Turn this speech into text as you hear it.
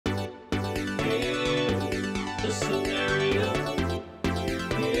scenario.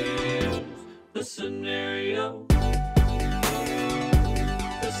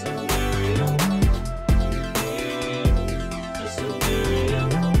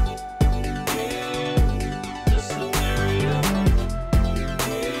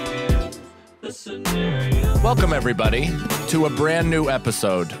 Welcome, everybody, to a brand new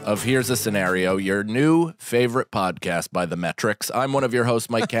episode of Here's a Scenario, your new favorite podcast by the metrics. I'm one of your hosts,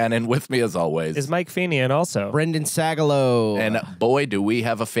 Mike Cannon. With me, as always, is Mike Feeney, and also Brendan Sagalow. And boy, do we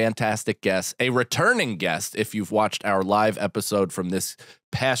have a fantastic guest, a returning guest, if you've watched our live episode from this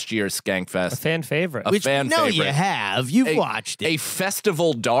past year's Skankfest. a fan favorite. A fan favorite. you have. You've watched it. A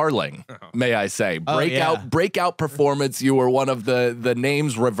festival darling, may I say. yeah. Breakout performance. You were one of the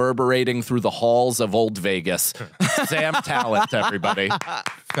names reverberating through the halls of Old Vegas. Sam Tallent, everybody.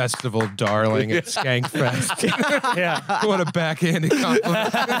 Festival darling at Skankfest. Yeah. What a backhanded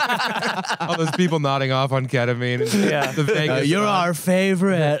compliment. All those people nodding off on ketamine. And Yeah. the Vegas You're one. our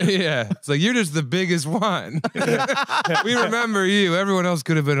favorite. Yeah. It's like, you're just the biggest one. We remember you. Everyone else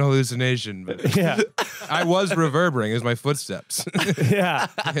could have been a hallucination. But Yeah. I was reverberating. It was my footsteps. Yeah.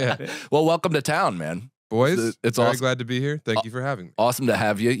 Yeah. Well, welcome to town, man. Boys, It's very awesome. glad to be here. Thank you for having me. Awesome to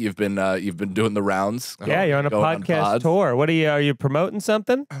have you. You've been doing the rounds. Yeah, you're on a Going podcast pods. tour. What are you promoting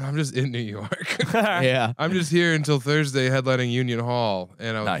something? I'm just in New York. Yeah. I'm just here until Thursday headlining Union Hall.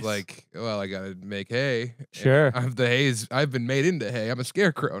 And I was Nice. like, well, I got to make hay. Sure. And I've been made into hay. I'm a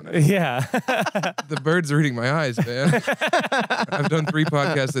scarecrow now. Yeah. The birds are eating my eyes, man. I've done 3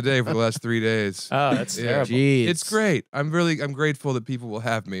 podcasts a day for the last 3 days. Oh, that's Yeah. terrible. Jeez. It's great. I'm grateful that people will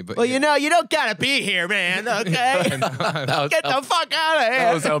have me. But Well, yeah. you know, you don't gotta be here, man. Okay. That was Get how- the fuck out of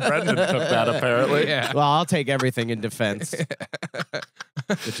that was here. how Brendan took that, apparently. Yeah. Well, I'll take everything in defense,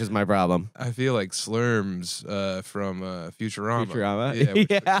 which is my problem. I feel like Slurms from Futurama. Futurama. Yeah. We used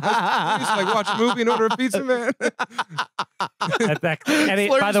to like watch a movie and order a pizza, man.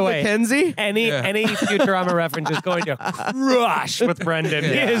 By the way, Mackenzie? any Futurama reference is going to crush with Brendan.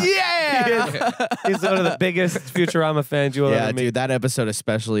 Yeah. He's one of the biggest Futurama fans you will Yeah, ever meet. dude, that episode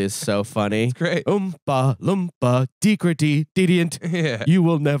especially is so funny. Great. Oompa loompa deecrety deedient. Yeah. You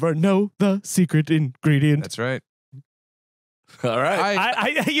will never know the secret ingredient. That's right. All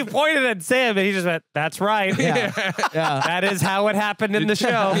right. You pointed at Sam, and he just went, "That's right. Yeah. Yeah. That is how it happened in the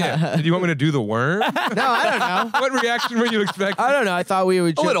show." Yeah. Did you want me to do the worm? No, I don't know. What reaction were you expecting? I don't know. I thought we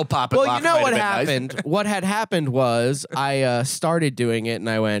would. A little pop and Well, lock you know might what have been nice. happened? What had happened was I started doing it, and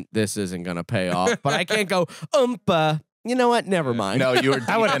I went, "This isn't gonna pay off." But I can't go You know what? Never mind. No, you were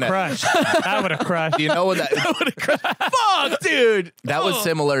I would deep in have it. crushed. I would have crushed. You know what that Fuck, dude. that was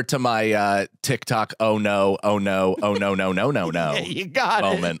similar to my TikTok oh no no Yeah, you got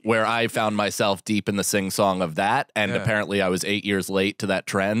moment where I found myself deep in the sing-song of that, and Yeah. apparently I was 8 years late to that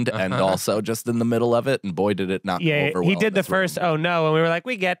trend and also just in the middle of it, and boy did it not go Yeah, over he well did in the this room. first "oh no," and we were like,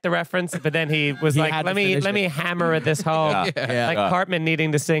 "We get the reference," but then he was He like, had "Let to me finish it. hammer this home." Yeah. it. Yeah. Like Cartman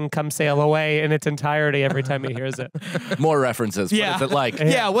needing to sing "Come Sail Away" in its entirety every time he hears it. More references. Yeah. What is it like?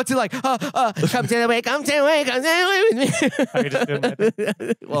 Yeah, what's it like? Come sail away, come sail away, come sail away with me. Are you just doing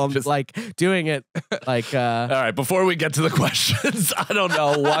that? Well, I'm just like doing it like All right, before we get to the questions, I don't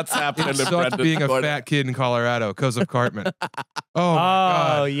know what's happening It in sucked Brendan's being a corner. fat kid in Colorado because of Cartman. Oh, my Oh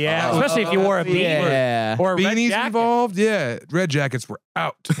God. yeah, Oh. especially if you wore a beanie yeah. or a red Beanies jacket. involved? Yeah. Red jackets were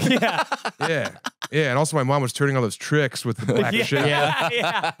out. Yeah, Yeah. Yeah. And also, my mom was turning all those tricks with the black shit. yeah,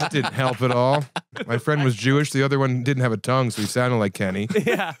 yeah, That didn't help at all. My friend was Jewish. The other one didn't have a tongue, so he sounded like Kenny.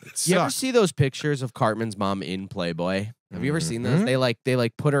 yeah. It You ever sucked. see those pictures of Cartman's mom in Playboy? Have you ever seen those? Mhm. They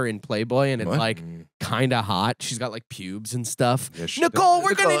put her in Playboy and it's What? like kind of hot. She's got like pubes and stuff. Yeah, she Nicole,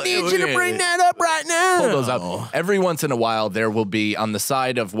 we're gonna Nicole, need you to bring that up right now. Pull those up. Every once in a while, there will be on the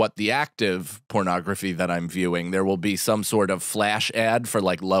side of what the active pornography that I'm viewing, there will be some sort of flash ad for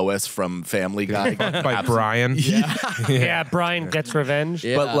like Lois from Family Guy. by Brian. Yeah, Brian gets revenge.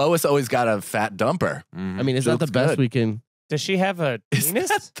 Yeah. But Lois always got a fat dumper. I mean, is that the Looks best good. we can? Does she have a Is penis?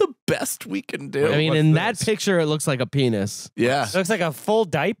 that the best we can do? I mean, what's in that this? picture, it looks like a penis. yeah. Looks like a full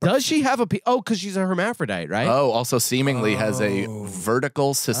diaper. Does she have a penis? Oh, because she's a hermaphrodite, right? Oh, also seemingly has a Oh.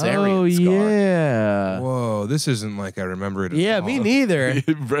 vertical cesarean Oh, scar. yeah. Whoa, this isn't like I remember it at Yeah, all. me neither.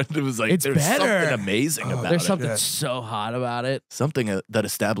 Brendan was like, It's "There's better. something amazing about There's it. something Yeah. so hot about it. Something that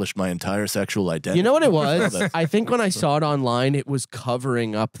established my entire sexual identity." You know what it was? Love it. I think when I saw it online, it was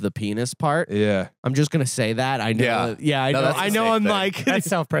covering up the penis part. Yeah. I'm just gonna say that. I know. Yeah. Yeah, I No, know. that's the I know. safe I'm thing. like. That's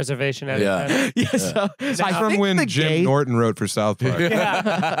self-preservation. Yeah. Yeah, so It's I from think when the Jim gay- Norton wrote for South Park.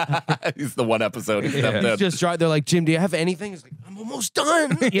 He's the one episode he Yeah. stepped in. just drive. They're like, Jim, do you have anything? He's like, I'm almost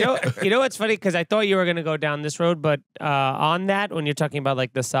done. You know what's funny? Because I thought you were gonna go down this road, but on that, when you're talking about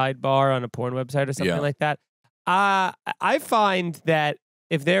like the sidebar on a porn website or something Yeah. like that, I find that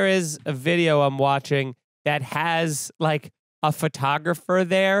if there is a video I'm watching that has like a photographer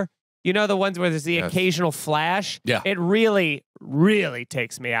there, you know, the ones where there's the occasional flash. Yeah. It really, really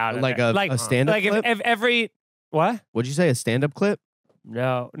takes me out of Like it. a stand-up like clip? if every what? What'd you say? A stand-up clip?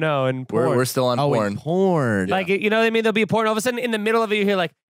 No, in porn. We're still on Oh, porn. in porn. Like, you know what I mean? There'll be a porn. All of a sudden, in the middle of it, you hear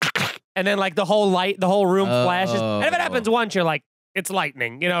like, and then like the whole room flashes. And if it happens once, you're like, it's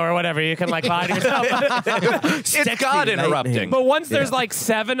lightning, you know, or whatever. You can like lie to yourself. It's God interrupting. But once there's like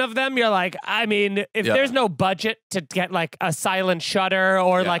 7 of them, you're like, I mean, if there's no budget to get like a silent shutter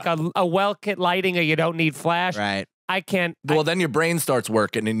or like a well-kit lighting, or you don't need flash, Right. I can't. Well, then your brain starts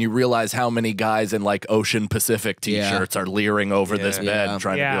working and you realize how many guys in like Ocean Pacific t-shirts are leering over this bed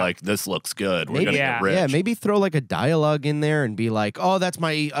trying to be like, this looks good. We're going to get rich. Yeah, maybe throw like a dialogue in there and be like, oh, that's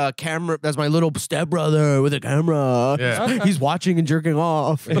my camera. That's my little stepbrother with a camera. Yeah. He's watching and jerking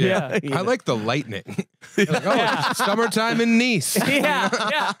off. Yeah. I like the lightning. Like, it's summertime in Nice. Yeah.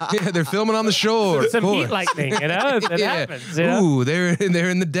 Yeah, they're filming on the shore. Some of heat course. lightning, you know? It happens, you know? Ooh, they're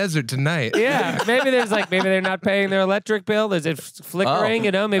in the desert tonight. Yeah, maybe they're not paying their electric bill. Is it flickering?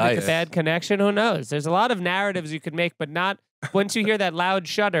 You know, maybe it's a bad connection. Who knows? There's a lot of narratives you could make, but not once you hear that loud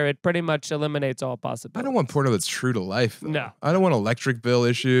shutter. It pretty much eliminates all possibilities. I don't want porno that's true to life, though. No. I don't want electric bill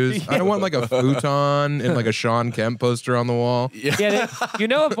issues. I don't want like a futon and like a Sean Kemp poster on the wall. Yeah, you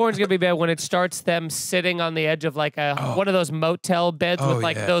know if porn's gonna be bad when it starts them sitting on the edge of like one of those motel beds with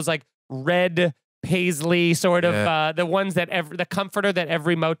like those like red paisley sort of the ones that the comforter that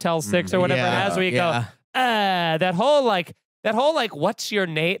every Motel 6 or whatever has, where you go, that whole like what's your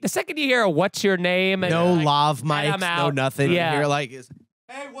name? The second you hear a what's your name, and No like, lav mics, no nothing. Yeah. You're like,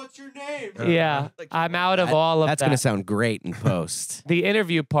 hey, what's your name? Yeah, I'm out of all of that. That's going to sound great in post. The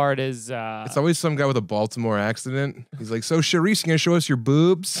interview part is... It's always some guy with a Baltimore accent. He's like, so Charisse, you gonna show us your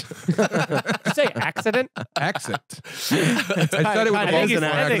boobs? Did you say accident? Accent. I thought it was a Baltimore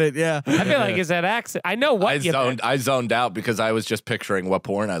accent. Yeah. I feel like it's that accent. I know what I zoned out because I was just picturing what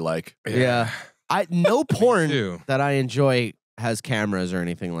porn I like. Yeah. No porn too. that I enjoy has cameras or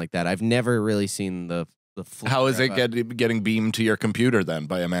anything like that. I've never really seen the How is it getting beamed to your computer then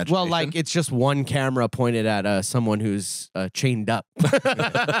by imagination? Well, like it's just one camera pointed at someone who's chained up.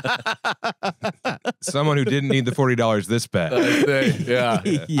 Someone who didn't need the $40 this bad. Yeah.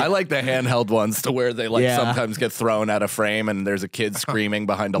 I like the handheld ones to where they sometimes get thrown out of frame and there's a kid screaming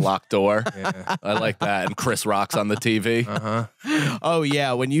behind a locked door. I like that. And Chris Rock's on the TV. Oh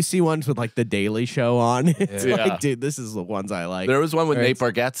yeah, when you see ones with like the Daily Show on, it's like, dude, this is the ones I like. There was one with Nate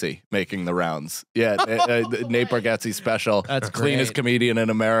Bargatze making the rounds. Yeah, Nate Bargatze's special. That's cleanest great. comedian in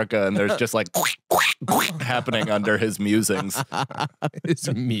America, and there's just like happening under his musings.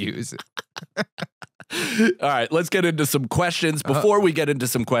 It's music. All right, let's get into some questions. Before we get into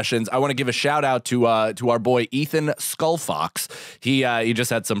some questions, I want to give a shout out to our boy Ethan Skullfox. He just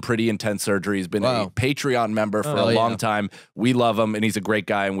had some pretty intense surgery. He's been a Patreon member for a long time. We love him, and he's a great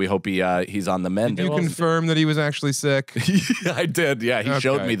guy, and we hope he's on the mend. Did you confirm that he was actually sick? I did. Yeah, he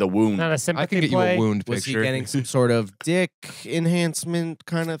showed me the wound. Not a sympathy I can get play. you a wound Was he picture. getting some sort of dick enhancement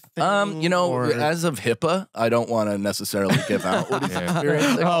kind of thing? You know, or- as of HIPAA, I don't want to necessarily give out what he's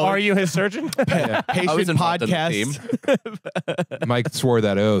experiencing. Are you his surgeon? I was patient involved in the team. podcast. Mike swore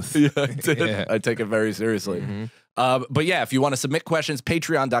that oath. Yeah, I did. Yeah. I take it very seriously. But yeah, if you want to submit questions,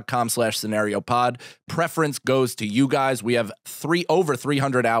 patreon.com/scenariopod. Preference goes to you guys. We have over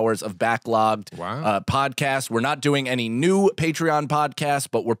 300 hours of backlogged podcasts. We're not doing any new Patreon podcasts,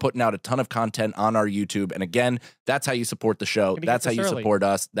 but we're putting out a ton of content on our YouTube. And again, that's how you support the show. That's how you support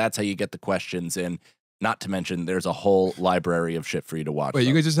us. That's how you get the questions in. Not to mention, there's a whole library of shit for you to watch. Wait,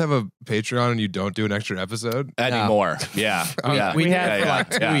 you guys just have a Patreon and you don't do an extra episode? Anymore. Yeah. Yeah. We had it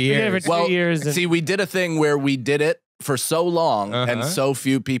for like 2 years. For 2 years. See, we did a thing where we did it for so long and so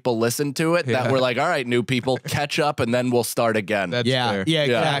few people listened to it that we're like, all right, new people, catch up and then we'll start again. That's Yeah, fair. yeah,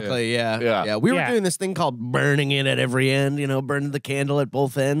 exactly. Yeah. We were doing this thing called burning it at every end, you know, burning the candle at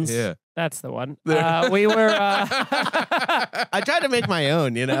both ends. Yeah. That's the one. We were. I tried to make my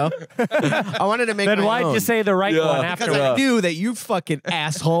own, you know? I wanted to make my Then own. why'd you say the right one Because after? I knew that you fucking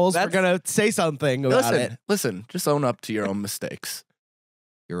assholes were going to say something about it. Listen, just own up to your own mistakes.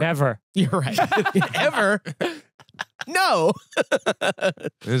 Never. You're right. Ever. No.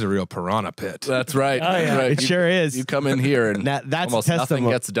 This is a real piranha pit. That's right. Oh, yeah. That's right. It sure is. You come in here and That's almost nothing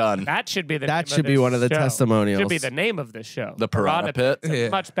testimony. gets done. That should be the. That name should be this one of the show. testimonials. Should be the name of the show. The Piranha Pit. It's a Yeah.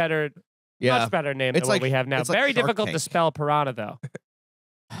 much better. Yeah. Much better name It's than like- what we have now. it's like Very Shark difficult to Tank. spell piranha, though.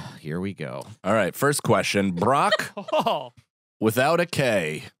 Here we go. All right, first question. Brock, Oh, without a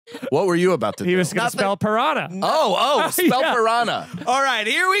K, what were you about to he do? was going to spell piranha. Oh, spell Yeah. piranha. All right,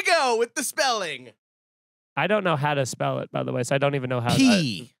 here we go with the spelling. I don't know how to spell it, by the way, so I don't even know how.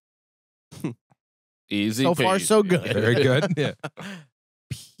 P. Easy. So far, so good. Very good. Yeah.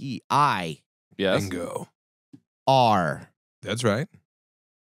 P-I. Yes. Bingo. R. That's right.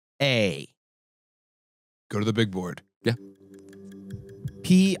 A. Go to the big board. Yeah.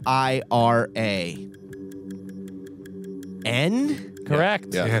 P-I-R-A. N? Correct.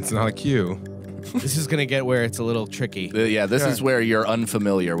 Yeah. Yeah, it's not a Q. This is going to get where it's a little tricky. Yeah, this is where you're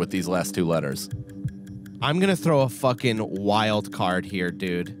unfamiliar with these last two letters. I'm going to throw a fucking wild card here,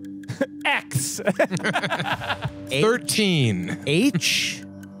 dude. X. 13. H.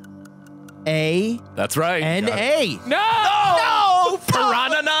 A. That's right. N-A. No.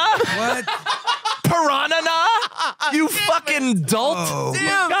 Piranha? What? Piranha? You fucking dolt. Oh.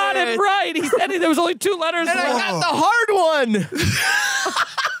 Damn Got it right. He said there was only 2 letters And I left. got the hard one.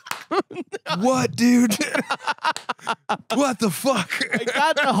 What, dude? What the fuck? I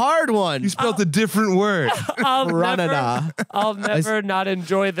got the hard one. You spelled a different word. I'll never not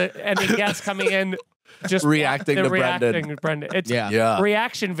enjoy any guests coming in just Reacting to Brendan. to Brendan. It's Yeah.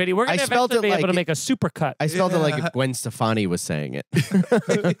 reaction video. We're I gonna spelled eventually it be able like- to make a supercut. I spelled it like if Gwen Stefani was saying it.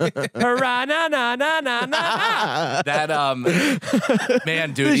 Piranha, na na na na. That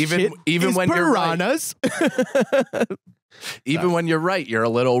man, dude, even when you're right, piranhas. even when you're right, you're a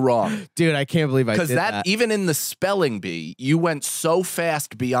little wrong. Dude, I can't believe I did Because that even in the spelling bee, you went so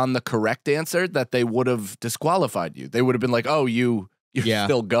fast beyond the correct answer that they would have disqualified you. They would have been like, "Oh, you're Yeah.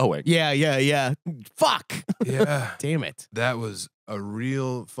 still going." Yeah. Fuck. Yeah. Damn it. That was a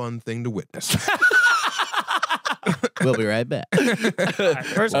real fun thing to witness. We'll be right back.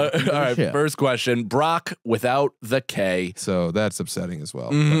 First, All right, Yeah. first question. Brock without the K. So that's upsetting as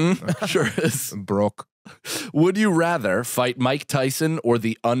well. Sure is. Broke. Would you rather fight Mike Tyson or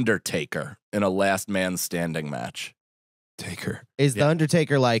The Undertaker in a last man standing match? Taker. Is the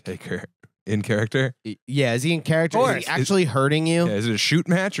Undertaker like, Taker. In character? yeah, is he in character? Of Is course. he actually hurting you? Yeah, is it a shoot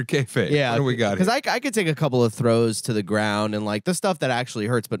match or kayfabe? Yeah, What do we got Because here? I could take a couple of throws to the ground and like the stuff that actually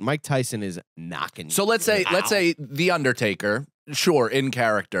hurts, but Mike Tyson is knocking you. So let's say The Undertaker, sure, in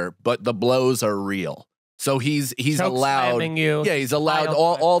character, but the blows are real. So he's choke allowed. slamming you. Yeah, he's allowed.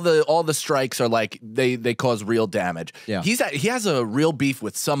 Wild All the strikes are like they cause real damage. Yeah. He has a real beef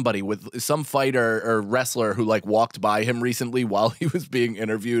with somebody, with some fighter or wrestler who like walked by him recently while he was being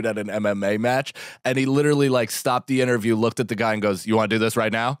interviewed at an MMA match, and he literally like stopped the interview, looked at the guy, and goes, "You want to do this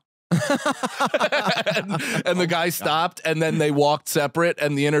right now?" and the guy stopped, and then they walked separate,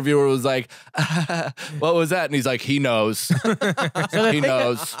 and the interviewer was like, "What was that?" And he's like, "He knows. He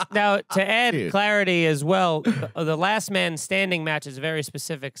knows." Now, to add Dude. clarity as well, the last man standing match is a very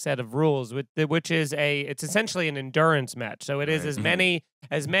specific set of rules, which is it's essentially an endurance match. So it is as many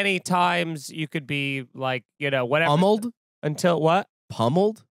times you could be like, whatever. Pummeled? Until what?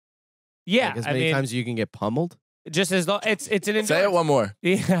 Pummeled? Yeah. Like as I many mean, times as you can get pummeled? just as long, it's an endurance. Say it one more.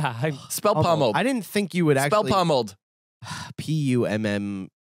 Yeah. Spell pummeled. I didn't think you would Spell actually. pummeled. P-U-M-M.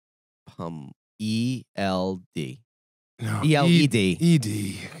 E-L-D. No, E-L-E-D.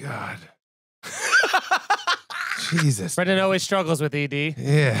 E-D. God. Jesus. Brendan always struggles with ED.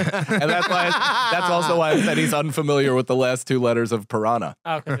 Yeah. And that's also why I said he's unfamiliar with the last 2 letters of piranha.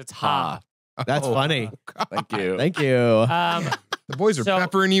 Oh, because it's ha. That's Oh, funny. Thank you. Thank you. The boys are So-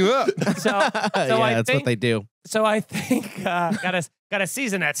 peppering you up. So yeah, I that's think what they do. So I think gotta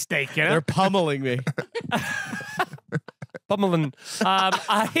season that steak, you know. They're pummeling me. Pummeling.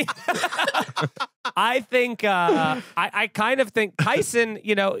 I think I kind of think Tyson.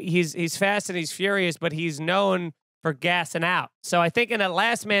 He's fast and he's furious, but he's known for gassing out. So I think in a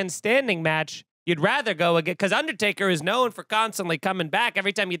last man standing match, you'd rather go again because Undertaker is known for constantly coming back.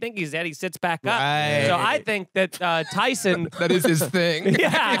 Every time you think he's dead, he sits back up. Right. So I think that Tyson. That is his thing.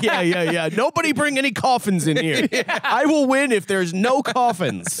 Yeah. Yeah. Nobody bring any coffins in here. I will win if there's no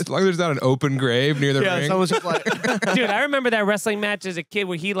coffins. As long as there's not an open grave near the Yeah, ring. someone's just like, Dude, I remember that wrestling match as a kid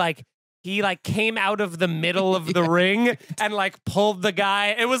where he came out of the middle of the ring and like pulled the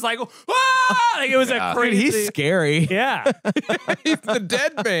guy. It was like, ah! Like, it was a dude, crazy. he's scary. Yeah, He's the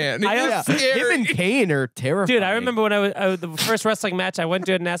dead man. I- He's scary. Him and Kane are terrifying. dude. I remember when I was the first wrestling match I went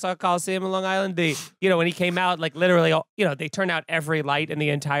to at Nassau Coliseum in Long Island. When he came out, like literally, they turned out every light in the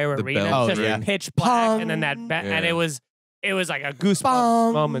entire The arena, bell just ring. pitch black, and then and Yeah. it was like a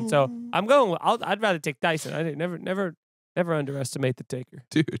goosebump moment. So I'm going. I'd rather take Tyson. I never underestimate the Taker.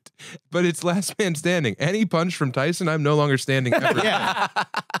 Dude, but it's last man standing. Any punch from Tyson, I'm no longer standing ever. Yeah.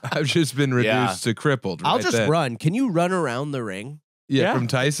 I've just been reduced to crippled. I'll right just then. run. Can you run around the ring? Yeah, Yeah. from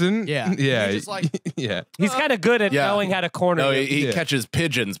Tyson? Yeah. Yeah. He just, like- yeah. He's kind of good at Yeah. knowing how to corner. No, you. he Yeah. catches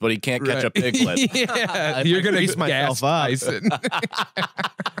pigeons, but he can't catch a Right. piglet. Yeah. If You're I going grease to myself gas up. Tyson.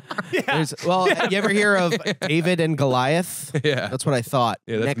 Well, you ever hear of David and Goliath? Yeah. That's what I thought.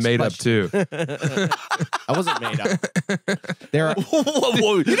 Yeah, that's Next made question. up too. I wasn't made up. There are,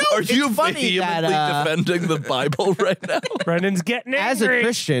 Whoa, are you funny vehemently that, defending the Bible right now? Brendan's getting angry. as a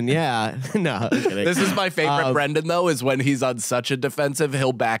Christian, yeah. No, I'm kidding. This is my favorite Brendan, though, is when he's on such a defensive,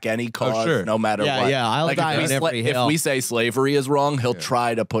 he'll back any cause, sure. no matter Yeah, what. yeah, I'll like die if, on every hill. if we say slavery is wrong, he'll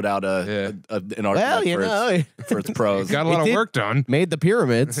try to put out an argument Well, you know, for its pros. Got a lot of did- work done. made the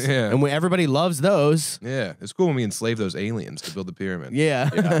pyramids, Yeah. and everybody loves those. Yeah, it's cool when we enslave those aliens to build the pyramid. Yeah.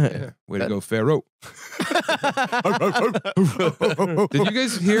 Yeah. Way to go, Pharaoh. Did you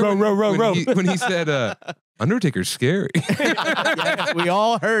guys hear when he said, Undertaker's scary? Yes, we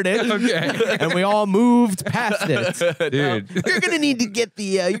all heard it. Okay. And we all moved past it. Dude. You're gonna need to get the.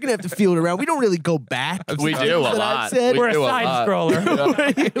 You're gonna have to feel it around. We don't really go back. We to do a things that lot. I've said. We're a do a side lot.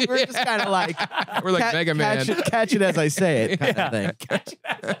 scroller. We're just kind of like We're like Mega Man. catch it as I say it, kind of thing.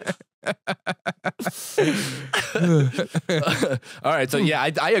 All right, so yeah,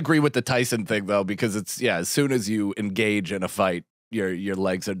 I agree with the Tyson thing though, because it's as soon as you engage in a fight, your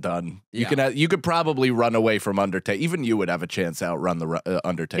legs are done. You could probably run away from Undertaker. Even you would have a chance to outrun the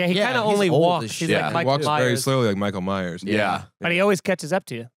Undertaker. Yeah, he Yeah, kind of he's only old walks. as He's shit. like He Michael Walks very Myers. slowly like Michael Myers. Yeah. But he always catches up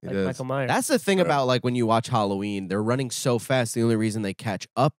to you, like does. Michael Myers. That's the thing about like when you watch Halloween, they're running so fast. The only reason he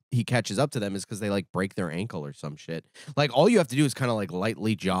catches up to them is because they like break their ankle or some shit. Like all you have to do is kind of like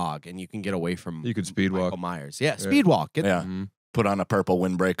lightly jog, and you can get away from. You could speed walk. Michael Myers. Yeah, speed walk. Get Yeah. Mhm. Put on a purple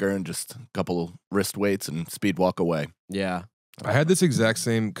windbreaker and just a couple wrist weights and speed walk away. Yeah. I had this exact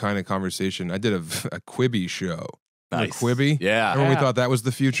same kind of conversation. I did a Quibi show. Nice. Quibi? Yeah. Remember we thought that was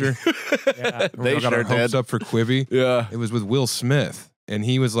the future? Yeah. They we got our sure hopes did. up for Quibi. Yeah. It was with Will Smith, and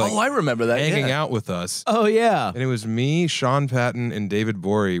he was like I remember that. hanging yeah. out with us. Oh yeah. And it was me, Sean Patton, and David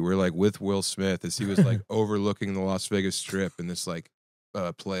Borey were like with Will Smith as he was like overlooking the Las Vegas Strip in this like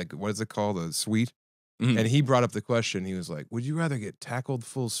plague. What is it called? A suite. Mhm. And he brought up the question. He was like, "Would you rather get tackled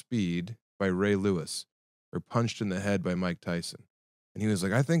full speed by Ray Lewis or punched in the head by Mike Tyson?" And he was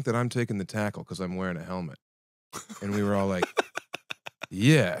like, "I think that I'm taking the tackle because I'm wearing a helmet." And we were all like,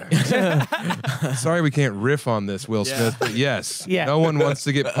 "Yeah." Sorry we can't riff on this, Will Smith, but yes. Yeah. No one wants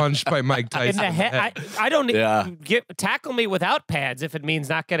to get punched by Mike In Tyson. the head, I don't Yeah. tackle me without pads if it means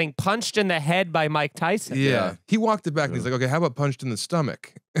not getting punched in the head by Mike Tyson. Yeah. He walked it back and he's like, "Okay, how about punched in the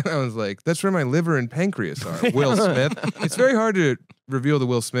stomach?" And I was like, "That's where my liver and pancreas are." Will Smith. It's very hard to reveal to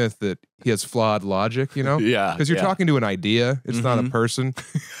Will Smith that he has flawed logic, you know? Yeah. Because you're yeah. talking to an idea. It's not a Mhm. person.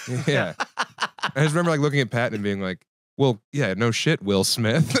 Yeah. I just remember like looking at Patton and being like, "Well, yeah, no shit, Will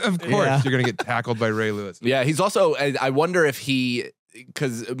Smith. Of course Yeah. you're going to get tackled by Ray Lewis." Yeah, he's also. I wonder if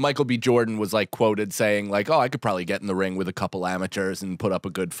because Michael B. Jordan was like quoted saying like, "Oh, I could probably get in the ring with a couple amateurs and put up a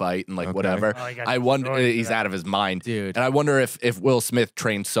good fight and like Okay. whatever." Oh, he got I wonder. destroyed for He's that. out of his mind, Dude. and I wonder if Will Smith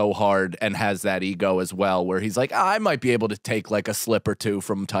trains so hard and has that ego as well, where he's like, I might be able to take like a slip or two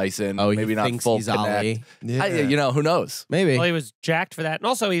from Tyson. Oh, maybe he not thinks full he's connect. Ali. Yeah. Who knows? Maybe. Well, he was jacked for that, and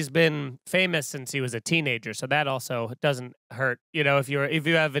also he's been famous since he was a teenager, so that also doesn't hurt. You know, if you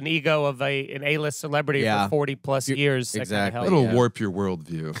have an ego of an A-list celebrity Yeah. for 40+ years, that kinda exactly. helps. It'll Yeah. warp your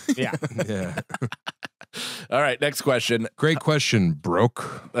worldview. Yeah. Yeah. All right, next question. Great question,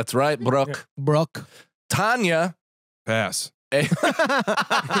 broke. That's right, Brooke. Brooke. Tanya. Pass.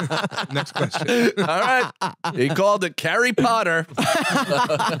 Next question. All right. He called it Carrie Potter.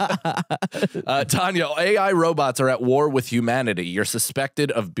 Tanya, AI robots are at war with humanity. You're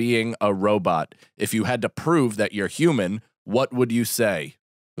suspected of being a robot. If you had to prove that you're human, what would you say?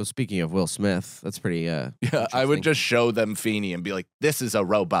 Well, speaking of Will Smith, that's pretty. Yeah, I would interesting. just show them Feeney and be like, this is a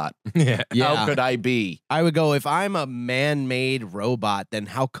robot. Yeah. How could I be? I would go, if I'm a man-made robot, then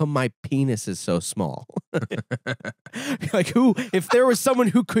how come my penis is so small? Like, if there was someone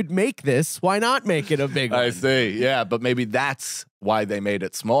who could make this, why not make it a big one? I see. Yeah, but maybe that's why they made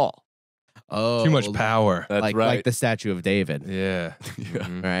it small. Oh, Too much power. That's like right. the statue of David, Yeah. Yeah.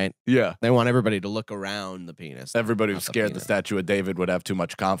 Mhm. right? Yeah. They want everybody to look around the penis. Everybody not who's scared the penis. statue of David would have too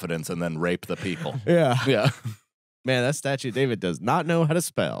much confidence and then rape the people. Yeah. Yeah. Man, that statue of David does not know how to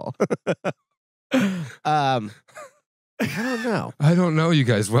spell. I don't know. I don't know you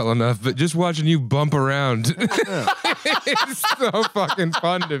guys well enough, but just watching you bump around, it's so fucking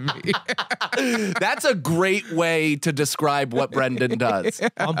fun to me. That's a great way to describe what Brendan does.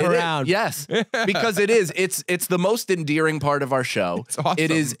 Bump It is- around. yes, because it is. It's the most endearing part of our show. It's awesome. It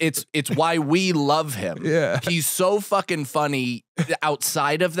is. It's why we love him. Yeah. He's so fucking funny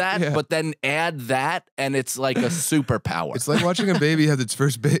outside of that, but then add that, and it's like a superpower. It's like watching a baby have its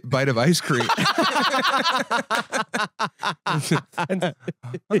first bite of ice cream.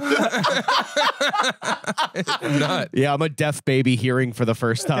 Not. Yeah, I'm a deaf baby hearing for the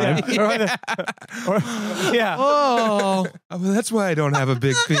first time. Yeah. Oh. Well, that's why I don't have a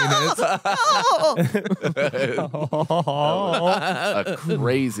big penis. A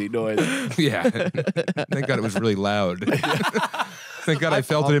crazy noise. Yeah. Thank God it was really loud. Thank God I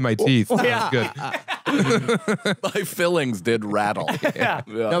felt it in my teeth. That was good. My fillings did rattle. Yeah.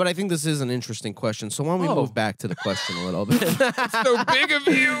 No, but I think this is an interesting question. So why don't we move back to the question a little bit? That's so big of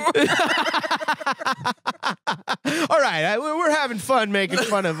you. All right, we're having fun making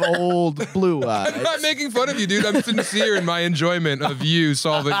fun of old Blue Eyes. I'm not making fun of you, dude. I'm sincere in my enjoyment of you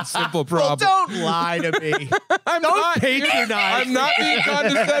solving simple Well, problems. don't lie to me. Don't patronize. I'm not being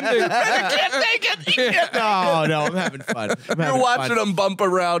condescending. I can't take it. No, I'm having fun. You're watching them bump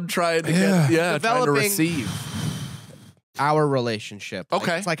around trying to get, trying to Developing receive. Our relationship. Like,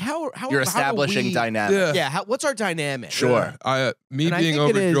 Okay. it's like how You're how establishing do we, dynamic. Yeah, what's our dynamic? Sure. Me And I being think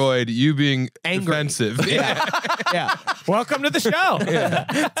it is overjoyed, you being angry. defensive. Yeah. Welcome to the show.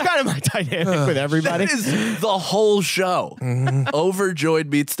 It's kind of my dynamic with everybody. That is the whole show. Overjoyed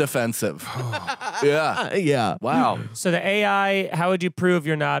meets defensive. Yeah. Yeah. Wow. So the AI, how would you prove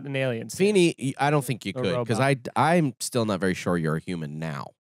you're not an alien? Feeney, I don't think you A could because robot. I'm still not very sure you're a human now.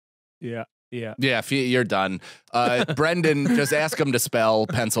 Yeah. Yeah. Yeah, if you're done. Brendan, just ask him to spell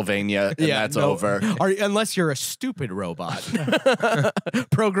Pennsylvania, and that's over. Unless you're a stupid robot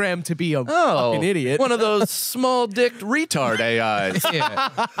programmed to be a Oh, fucking idiot. one of those small-dicked retard AIs.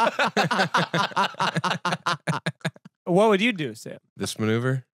 What would you do, Sam? This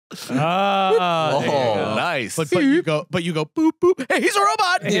maneuver. Oh, there you go. Nice. But you go boop boop. Hey, he's a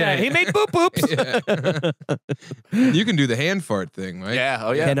robot. Yeah, he made boop boops. You can do the hand fart thing, right? Yeah,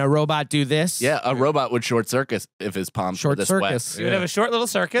 oh yeah. Can a robot do this? Yeah, a robot would short circuit if his palms Short were this circus. You would have a short little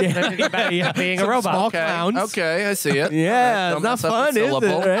circuit, and then you get back to being a robot. Small wet. clowns. Okay, I see it. Yeah, Don't it's not mess up fun, the is it?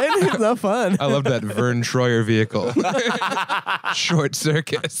 syllable. Right? It's not fun. I love that Vern Troyer vehicle. Short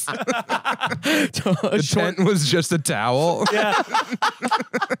circus. The tent was just a towel. Yeah.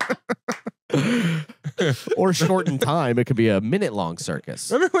 Or short in time, it could be a minute-long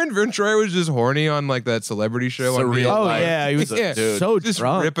circus. Remember when Vern Troyer was just horny on like that celebrity show on Surreal. Oh Life. yeah, he was Yeah. so just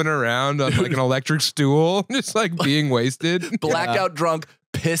drunk. ripping around on like an electric stool, just like being wasted. Blackout drunk,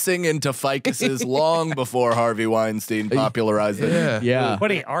 pissing into ficuses long before Harvey Weinstein popularized it. Yeah. Yeah. What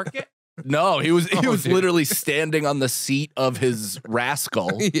do you arc it? No, he was dude. literally standing on the seat of his rascal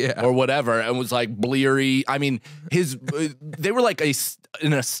Yeah. or whatever and was like bleary. I mean, they were like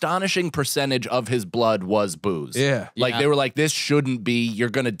an astonishing percentage of his blood was booze. Yeah. Like they were like, this shouldn't be, you're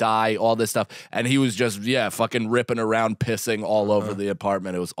gonna die, all this stuff. And he was just, fucking ripping around, pissing all over the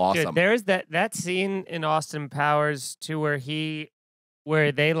apartment. It was awesome. Dude, there is that scene in Austin Powers too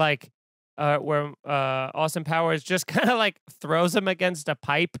where they like where Austin Powers just kind of like throws him against a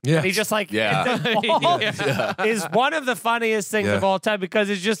pipe. Yeah. And he just like Yeah. is one of the funniest things of all time because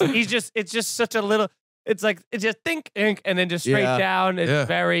it's just such a little. It's like it's just think ink and then just straight down. It's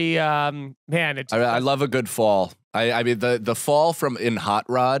very man. It's I love a good fall. I mean the fall from in Hot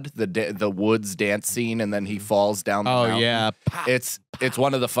Rod, the woods dance scene, and then he falls down. The mountain. yeah. It's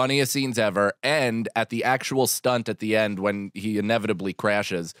one of the funniest scenes ever. And at the actual stunt at the end when he inevitably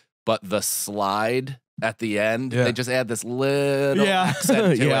crashes, but the slide at the end, they just add this little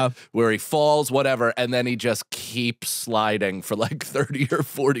accent to it where he falls, whatever, and then he just keeps sliding for like 30 or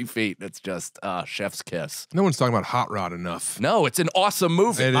 40 feet. It's just chef's kiss. No one's talking about Hot Rod enough. No, it's an awesome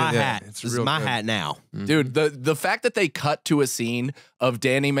movie. My hat. It's This is real my good. hat now. Dude, the fact that they cut to a scene of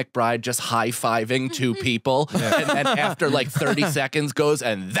Danny McBride just high-fiving two people, and then after like 30 seconds goes,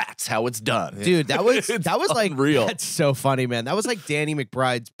 and that's how it's done. Dude, that was like unreal. That's so funny, man. That was like Danny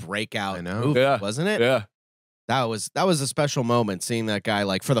McBride's breakout movie, Yeah. wasn't it? Yeah. That was a special moment seeing that guy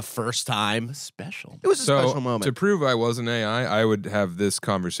like for the first time. Special. It was a So special moment. to prove I wasn't AI, I would have this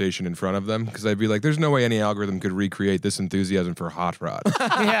conversation in front of them because I'd be like, "There's no way any algorithm could recreate this enthusiasm for Hot Rod."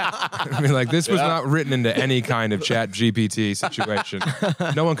 yeah. I mean, like this was not written into any kind of Chat GPT situation.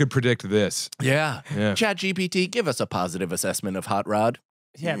 No one could predict this. Yeah. Yeah. ChatGPT, give us a positive assessment of Hot Rod.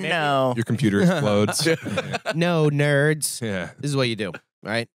 Yeah, maybe. No. Your computer explodes. No, nerds. Yeah. This is what you do,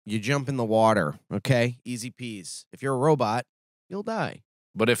 right? You jump in the water, okay? Easy peas. If you're a robot, you'll die.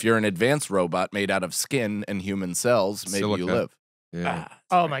 But if you're an advanced robot made out of skin and human cells, maybe you Silica. live. Yeah.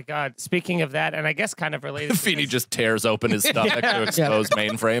 Oh my God! Speaking of that, and I guess kind of related. to Feeney this- just tears open his stomach to expose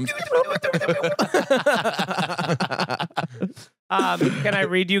mainframes. Can I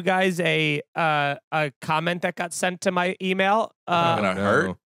read you guys a comment that got sent to my email? Gonna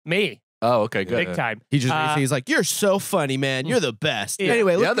hurt me. Oh, okay, good. Big time. He's like, you're so funny, man. You're the best. Yeah.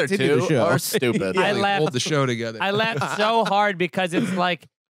 Anyway, The let's other continue two the show. are stupid. I Like, laughed. hold the show together. I laughed so hard because it's like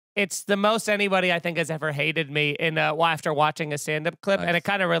it's the most anybody I think has ever hated me in after watching a stand-up clip, and it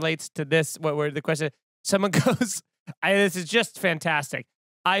kind of relates to this. What were the question? Someone goes, "This is just fantastic.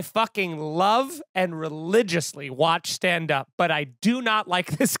 I fucking love and religiously watch stand-up, but I do not like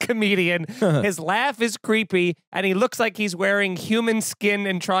this comedian. His laugh is creepy, and he looks like he's wearing human skin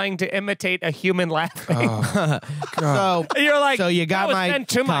and trying to imitate a human laughing." So You're like, So you got that was my sent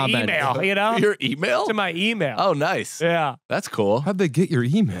to comment. my email, you know? Your email? To my email. Oh, nice. Yeah. That's cool. How'd they get your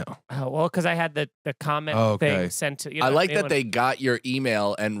email? Oh, well, because I had the comment thing sent to you. I know like what mean? that they got your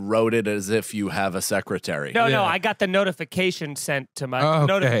email and wrote it as if you have a secretary. No, Yeah. I got the notification sent to my Okay.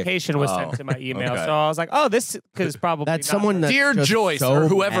 notification was sent to my email. Okay. So I was like, oh, this is probably That's not someone right. that- Dear just Joyce, so or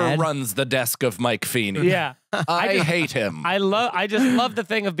whoever mad. runs the desk of Mike Feeney. Yeah. I hate him. I just love the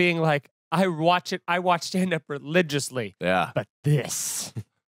thing of being like, I watch stand up religiously, yeah. but this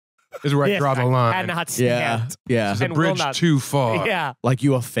Is where I this draw the I line. cannot stand. Yeah. It's a and will bridge not- too far. Yeah. Like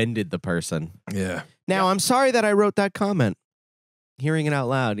you offended the person. Yeah. Now, I'm sorry that I wrote that comment. Hearing it out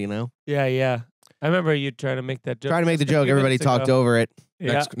loud, you know? Yeah. I remember you trying to make that joke. Trying to make the just a joke. few Everybody minutes talked ago. over it.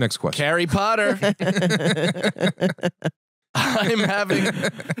 Yeah. Next question. Carrie Potter. I'm having.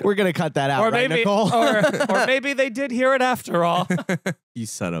 We're going to cut that out, Or right, maybe, Nicole? or maybe they did hear it after all. You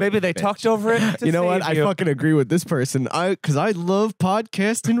son of Maybe a they bitch. talked over it. To You know what? save I you. fucking agree with this person. Because I love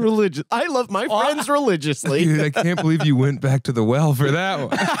podcasting religious. I love my friends religiously. Dude, I can't believe you went back to the well for that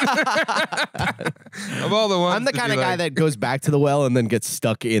one. Of all the ones, I'm the to kind be of guy like, that goes back to the well and then gets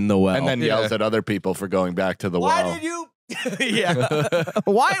stuck in the well. And then yells at other people for going back to the why well. did you? Yeah.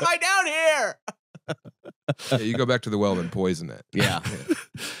 Why am I down here? yeah, you go back to the well and poison it. Yeah.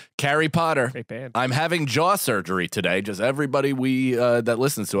 Carrie Potter. Great band. I'm having jaw surgery today. Just everybody that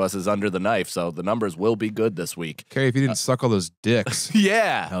listens to us is under the knife, so the numbers will be good this week. Carrie, if you didn't suck all those dicks.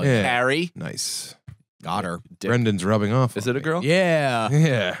 Yeah. Hell yeah. Carrie. Nice. Got her. Brendan's rubbing off. Is on it a me. girl? Yeah.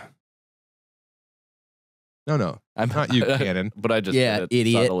 Yeah. No. I'm Not you, Cannon. But I just Yeah, did it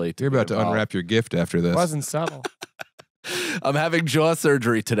idiot. subtly You're be about to involved. unwrap your gift after this. Wasn't subtle. I'm having jaw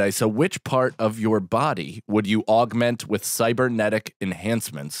surgery today. So, which part of your body would you augment with cybernetic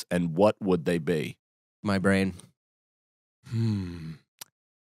enhancements, and what would they be? My brain. And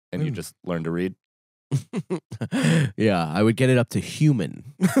you just learn to read. Yeah, I would get it up to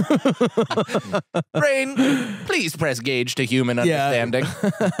human. Brain, please press gauge to human understanding.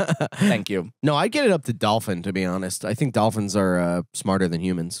 Thank you. No, I'd get it up to dolphin, to be honest. I think dolphins are smarter than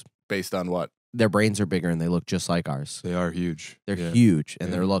humans. Based on what? Their brains are bigger and they look just like ours. They are huge. They're Yeah. huge and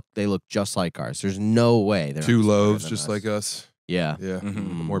Yeah. they look just like ours. There's no way they're Two not smarter loaves, than just us. like us. Yeah. Yeah.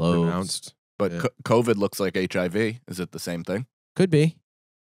 Mhm. More Loaves. pronounced. But Yeah. COVID looks like HIV. Is it the same thing? Could be.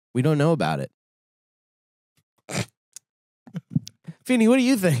 We don't know about it. Feeney, what do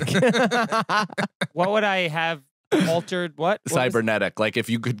you think? What would I have altered? What? What was- Cybernetic. Like if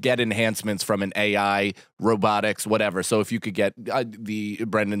you could get enhancements from an AI, robotics, whatever. So if you could get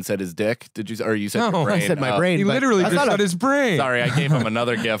Brendan said his dick. Did you? Or you said your No, I brain? I said my Oh, brain. He but literally that's just not got a- his brain. Sorry, I gave him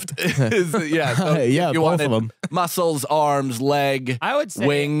another gift. Yeah. So Yeah, if you both of wanted them. muscles, arms, leg, I would say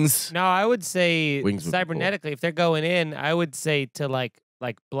wings. No, I would say Wings would be cool. cybernetically. If they're going in, I would say to like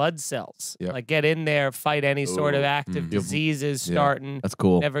blood cells. Yep. Like get in there, fight any sort of Ooh. active Mhm. diseases Yeah. starting, That's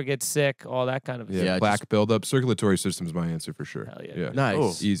cool. never get sick, all that kind of Yeah, Yeah, plaque just- buildup. Circulatory system's my answer for sure. Hell yeah. Yeah.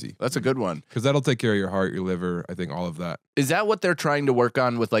 Nice. Easy. That's a good one. Because that'll take care of your heart, your liver, I think all of that. Is that what they're trying to work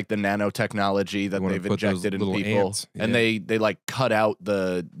on with like the nanotechnology that wanna they've put those injected in little people? ants, And yeah. they like cut out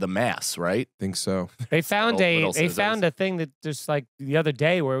the mass, right? Think so. They found Little they scissors. found a thing that just like the other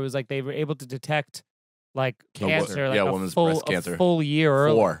day where it was like they were able to detect like cancer, like yeah, a woman's full, breast cancer. a full year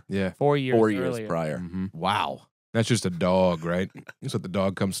early. 4 Yeah. 4 years 4 years earlier. prior. Mm-hmm. Wow. That's just a dog, right? Just let the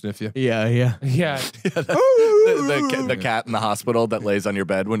dog come sniff you. Yeah, yeah. Yeah. the cat in the hospital that lays on your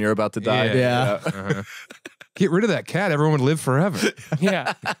bed when you're about to die. Yeah. Uh-huh. Get rid of that cat. Everyone would live forever.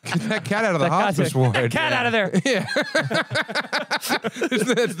 Yeah. Get that cat out of the That cat's hospice a- ward. Cat out of there. Yeah.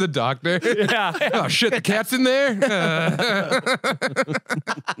 That's the doctor. Yeah. Oh, shit. The cat's in there?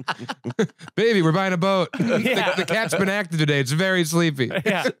 Baby, we're buying a boat. Yeah. The cat's been active today. It's very sleepy.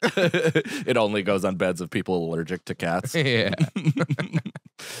 Yeah. It only goes on beds of people allergic to cats. Yeah.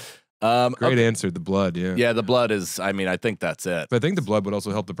 Great Okay. answer. The blood, yeah. Yeah, the blood is, I mean, I think that's it. But I think the blood would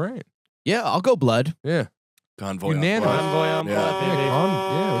also help the brain. Yeah, I'll go blood. Yeah. Convoy. on Unanimous. blood. Convoy on Yeah. blood, Yeah, baby. yeah,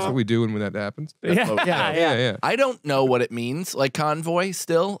 That's what we do when that happens. Yeah. I don't know what it means, like convoy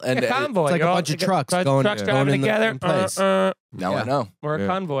still. And convoy. It's like a bunch of trucks going driving in together. in place. Now I know. We're a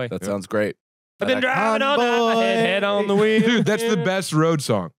convoy. That sounds great. I've been driving all night, head on the wheel. Dude, that's the best road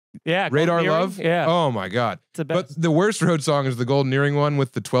song. Yeah. Radar Golden Love? Earring? Yeah. Oh my God. It's the best. But the worst road song is the Golden Earring one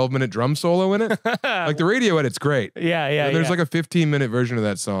with the 12-minute drum solo in it. Like the radio edit's great. Yeah. And there's like a 15-minute version of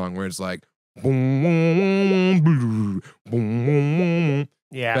that song where it's like boom, boom, boom.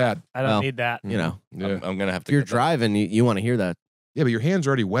 yeah. Bad. I don't need that. You know, Yeah. I'm gonna have to. if you're get that. driving, you want to hear that. Yeah, but your hands are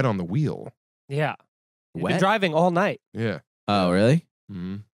already wet on the wheel. Yeah. You've Wet? been driving all night. Yeah. Oh, really?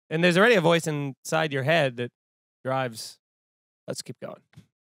 Mm-hmm. And there's already a voice inside your head that drives. Let's keep going.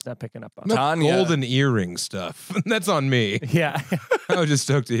 It's not picking up on it. Tanya. Golden earring stuff. That's on me. Yeah. I was just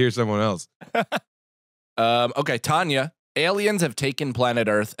stoked to hear someone else. Okay, Tanya. Aliens have taken planet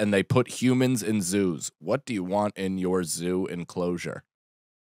Earth and they put humans in zoos. What do you want in your zoo enclosure?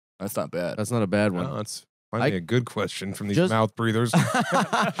 That's not bad. That's not a bad one. No, it's finally a good question from these Just- mouth breathers.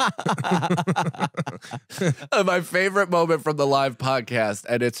 My favorite moment from the live podcast,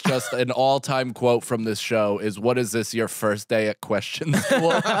 and it's just an all-time quote from this show, is "What is this, your first day at question school?"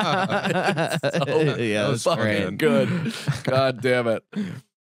 Yeah, that's fucking great. good. God damn it.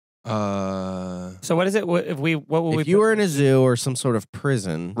 So what is it? What would we If you put- were in a zoo or some sort of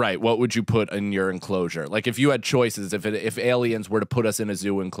prison, Right. What would you put in your enclosure? Like if you had choices, if aliens were to put us in a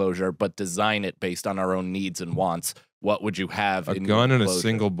zoo enclosure, but design it based on our own needs and wants, what would you have? A in gun your and a enclosure?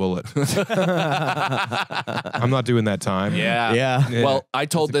 single bullet. I'm not doing that time. Yeah. yeah. Yeah. Well, I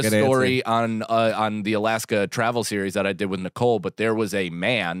told That's a this good story on the Alaska travel series that I did with Nicole, but there was a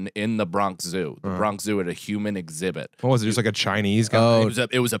man in the Bronx Zoo. The Bronx Zoo had a human exhibit. What was it? Just like a Chinese guy? Oh,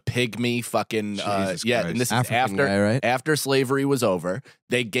 It was a pygmy fucking Jesus yeah, Christ. and this is African after guy, right? after slavery was over.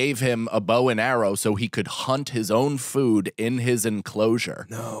 They gave him a bow and arrow so he could hunt his own food in his enclosure.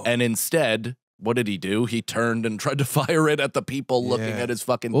 No. And instead, what did he do? He turned and tried to fire it at the people looking Yeah. at his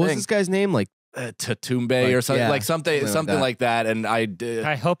fucking What was thing. this guy's name? Like, Tatumbe or something yeah, like something like that. And I did.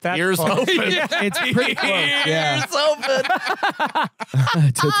 I hope that's Ears close. open. it's pretty close. Yeah. Ears open.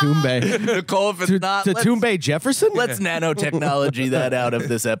 Tatumbe. Nicole, if it's not, Tatumbe Jefferson? let's nanotechnology that out of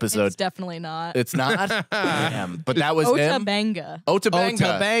this episode. It's definitely not. It's not? Damn. But that was him. Otabanga. Otabanga.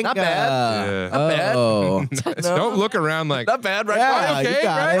 Otabanga. Not bad. Yeah. Not bad. Oh. Don't look around like, Not bad, right? Yeah, boys? you Okay,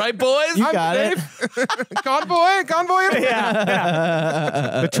 got right, it. right, boys? You got it. convoy.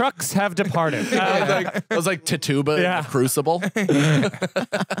 The trucks have departed. It was like Tatuba in Yeah. the Crucible.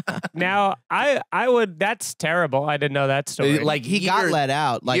 Now, I would. That's terrible. I didn't know that story. Like He got years- let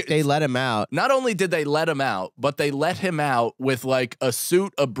out. Like, they let him out. Not only did they let him out, but they let him out with like a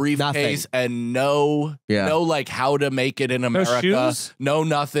suit, a briefcase, and no like how to make it in America. shoes? No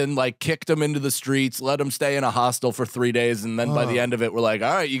nothing. Like kicked him into the streets, let him stay in a hostel for 3 days, and then by the end of it, we're like,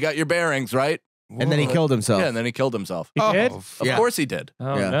 all right, you got your bearings, right? And then he killed himself. Yeah, and then he killed himself. He did? Of Yeah. course he did.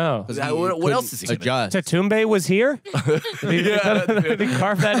 Oh Yeah. no. 'Cause Yeah, he what couldn't else is he gonna do? adjust? Tatumbe was here? Did he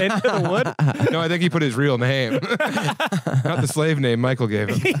carve that into the wood? No, I think he put his real name. Not the slave name Michael gave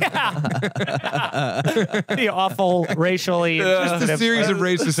him. Yeah. The awful racially Just a insensitive- series of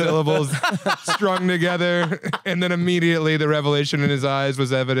racist syllables strung together, and then immediately the revelation in his eyes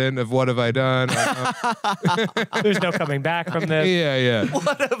was evident of what have I done? There's no coming back from this. Yeah.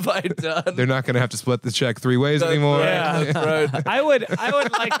 What have I done? They're not going to have to split the check 3 ways That's anymore. right, that's right. I would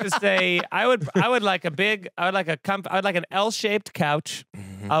like to say I would like an L-shaped couch.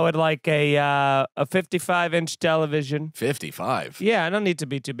 I would like a 55-inch television. 55. Yeah, I don't need to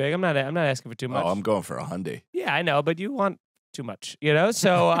be too big. I'm not asking for too much. Oh, I'm going for a Hyundai. Yeah, I know, but you want too much, you know.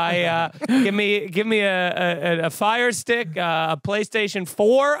 So I give me a Fire Stick, a PlayStation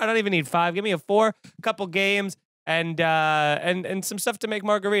 4. I don't even need 5. Give me a 4, a couple games, and some stuff to make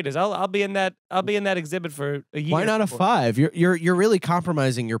margaritas. I'll be in that exhibit for a year. Why not a 5? You're really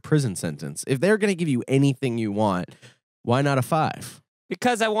compromising your prison sentence. If they're going to give you anything you want, why not a 5?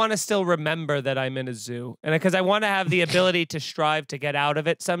 Because I want to still remember that I'm in a zoo, and because I want to have the ability to strive to get out of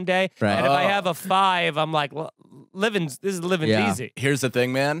it someday. Right. And if I have a 5, I'm like, this is living easy. Here's the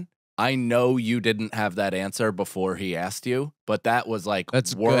thing, man. I know you didn't have that answer before he asked you, but that was like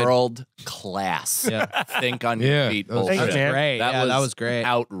That's world class. Yeah. Think on your Yeah, feet. that was bullshit. Thanks, man. Great. That was great.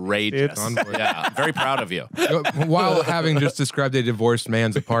 Outrageous. It's- Yeah, I'm very proud of you. While having just described a divorced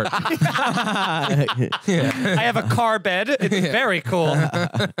man's apartment. I have a car bed. It's very cool.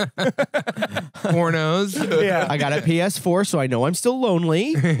 Pornos. Yeah. I got a PS4, so I know I'm still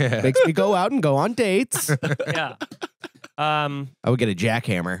lonely. Makes me go out and go on dates. Yeah. I would get a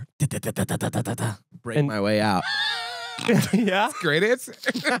jackhammer. Break And- my way out. Yeah. Great answer.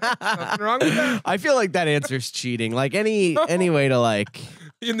 Nothing wrong with that. I feel like that answer's cheating. Like any way to like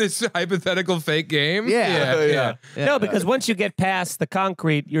In this hypothetical fake game? Yeah. No, because once you get past the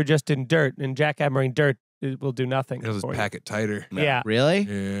concrete, you're just in dirt, and jackhammering dirt it will do nothing. It'll just pack it tighter. Yeah. Really?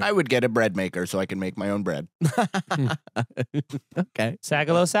 Yeah. I would get a bread maker so I can make my own bread. Okay.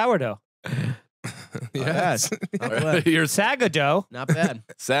 Sagalow sourdough. Yes. You're Sagado. Not bad.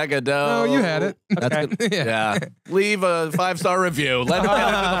 Sagado. Oh, you had it. Okay. Yeah. Leave a 5-star review. Let's get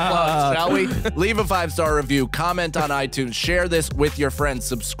into the plugs, shall we? Leave a 5-star review. Comment on iTunes. Share this with your friends.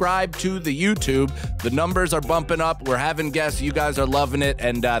 Subscribe to the YouTube. The numbers are bumping up. We're having guests. You guys are loving it.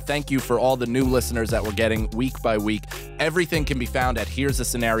 And thank you for all the new listeners that we're getting week by week. Everything can be found at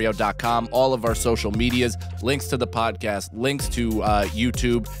here'sascenario.com. All of our social medias, links to the podcast, links to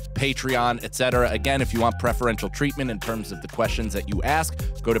YouTube, Patreon, etc. Again, if you want preferential treatment in terms of the questions that you ask,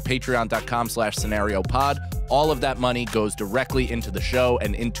 go to patreon.com/scenariopod. All of that money goes directly into the show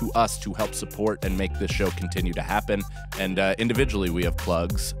and into us to help support and make this show continue to happen. And individually, we have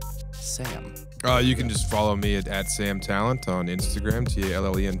plugs. Sam. You can just follow me at Sam Tallent on Instagram,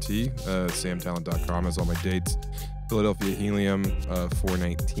 Tallent. SamTallent.com has all my dates. Philadelphia Helium,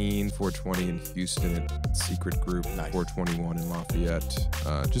 419, 420 in Houston at Secret Group, 421 in Lafayette.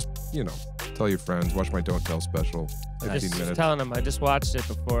 Just, tell your friends. Watch my Don't Tell special. 15 Just minutes. telling them. I just watched it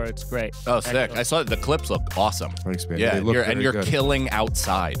before. It's great. Oh, sick. Excellent. I saw the clips look awesome. Thanks, man. Yeah, They look very you're good. killing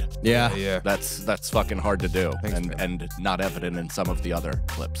outside. Yeah. That's fucking hard to do. Thanks, and not evident in some of the other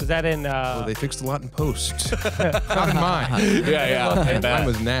clips. Was that in? Well, they fixed a lot in post. Not in mine. Yeah. I Mine bet.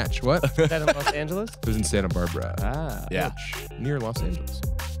 was Natch. What? Was that in Los Angeles? It was in Santa Barbara. Yeah. Near Los Angeles.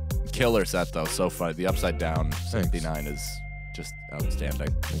 Killer set though, so funny. The upside down 69 is just outstanding.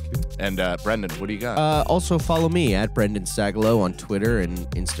 Thank you. And Brendan, what do you got? Also follow me at Brendan Sagalow on Twitter and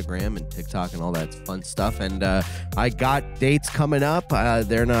Instagram and TikTok and all that fun stuff. And I got dates coming up.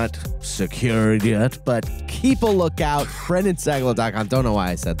 They're not secured yet, but keep a lookout. BrendanSagalow.com. Don't know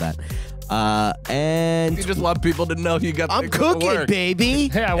why I said that. And you just want people to know you got I'm things to cooking, work. baby.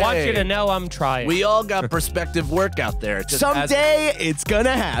 Hey, I want you Hey. to know I'm trying. We all got perspective work out there. It just Someday it's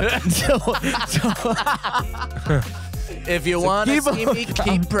gonna happen. if you want to keep see me,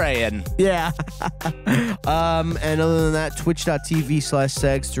 keep praying. Yeah. And other than that,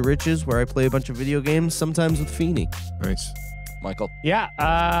 twitch.tv/sags to riches, where I play a bunch of video games, sometimes with Feeney. Nice. Michael. Yeah,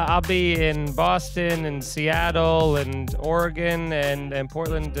 I'll be in Boston and Seattle and Oregon and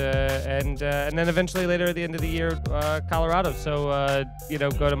Portland and then eventually later at the end of the year, Colorado. So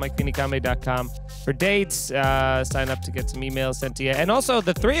go to MikeFeeneyComedy.com for dates. Sign up to get some emails sent to you. And also,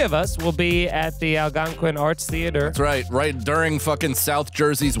 the three of us will be at the Algonquin Arts Theater. That's right during fucking South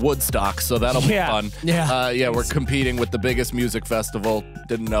Jersey's Woodstock, so that'll be fun. Yeah. We're competing with the biggest music festival.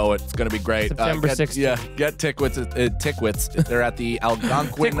 Didn't know it. It's gonna be great. September 16th. Yeah, get Tickwits. They're at the Tickwits.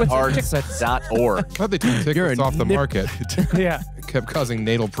 AlgonquinArts.org. I thought they took tickets off the market. Yeah. It kept causing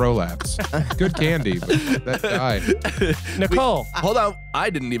natal prolapse. Good candy, but that died. Nicole. Hold on, I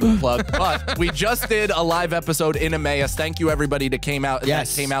didn't even plug, but we just did a live episode in Emmaus. Thank you everybody that came out.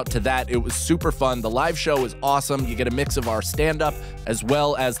 Yes. That came out to that. It was super fun. The live show is awesome. You get a mix of our stand-up as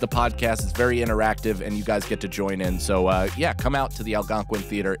well as the podcast. It's very interactive, and you guys get to join in. So come out to the Algonquin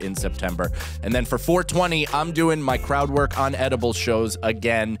Theater in September. And then for 420, I'm doing my crowd work on edible shows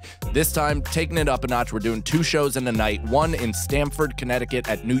again. This time, taking it up a notch. We're doing 2 shows in a night. One in Stamford, Connecticut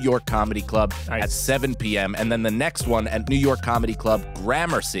at New York Comedy Club at 7 p.m. And then the next one at New York Comedy Club,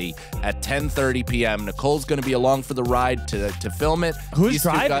 Gramercy at 10:30 p.m. Nicole's going to be along for the ride to film it. Who's These two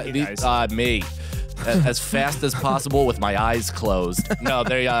driving you guys? Me. As fast as possible with my eyes closed. No,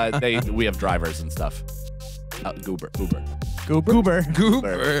 we have drivers and stuff. Uber. Goober.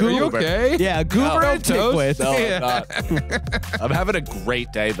 Are you okay? Yeah, Goober and Tickwits. No, I'm not. I'm having a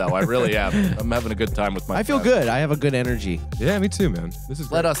great day, though. I really am. I'm having a good time with my I feel friends. good. I have a good energy. Yeah, me too, man. This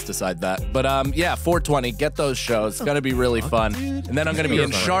is Let great. us decide that. But 420, get those shows. It's going to be really fun. dude. And then I'm going to be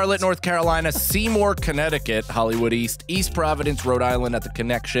in Charlotte, North Carolina, Seymour, Connecticut, Hollywood East, East Providence, Rhode Island at the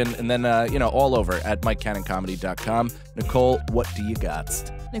Connection, and then, all over at MikeCannonComedy.com. Nicole, what do you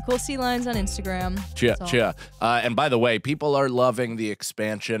got? Nicole C. Lyons on Instagram. Chia. That's all. And by the way, people are loving the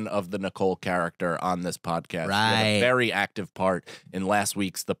expansion of the Nicole character on this podcast. We had a Right. very active part in last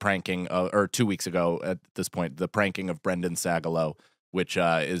week's the pranking, or 2 weeks ago at this point, the pranking of Brendan Sagalow, which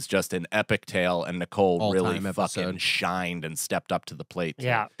is just an epic tale. And Nicole really All-time fucking episode. shined and stepped up to the plate to,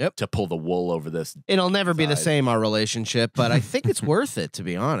 Yeah. to pull the wool over this. It'll never be the Side. same, our relationship, but I think it's worth it, to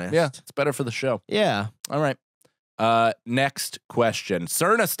be honest. Yeah, it's better for the show. Yeah. All right. Next question.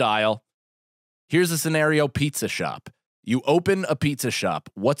 Cerna style. Here's a scenario pizza shop. You open a pizza shop.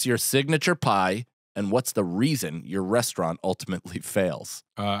 What's your signature pie? And what's the reason your restaurant ultimately fails?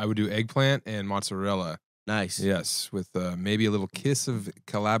 I would do eggplant and mozzarella Nice. Yes, with maybe a little kiss of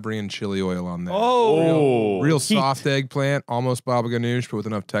Calabrian chili oil on there. Oh, real soft eggplant, almost baba ganoush, but with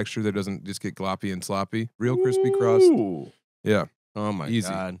enough texture that it doesn't just get gloppy and sloppy. Real crispy crust. Ooh. Yeah. Oh my Easy.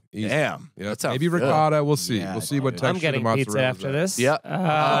 God. Easy. Damn. Yeah. That sounds Maybe good. ricotta. We'll see. Yeah, We'll see what dude. texture I'm getting the pizza mozzarella's after at. this. Yeah.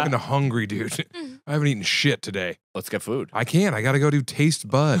 I'm fucking hungry, dude. I haven't eaten shit today. Let's get food. I can't. I got to go do taste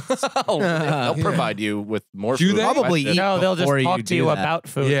buds. They'll provide you with more Do food. they? Probably eat No, they'll just before talk you to do you that. about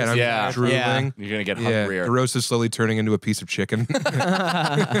food. Yeah, and I'm Yeah. drooling. You're going to get Yeah, hungrier. the roast is slowly turning into a piece of chicken.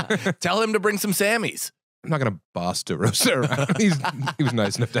 Tell him to bring some Sammys. I'm not gonna boss DeRosa around. He was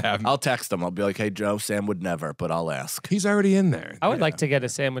nice enough to have me. I'll text him. I'll be like, hey, Joe, Sam would never, but I'll ask. He's already in there. I would like to get a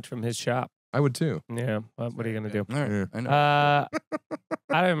sandwich from his shop. I would too. Yeah. What are you going to do? All right. Yeah. I know.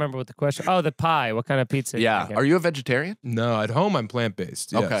 I don't remember what the question. Oh, the pie. What kind of pizza? Yeah. Are you a vegetarian? No, at home I'm plant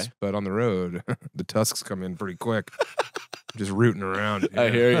based. Yes, Okay. but on the road, the tusks come in pretty quick. Just rooting around. I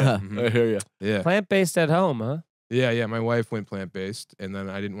hear you. Mhm. I hear you. Yeah, plant based at home, huh? yeah. My wife went plant based, and then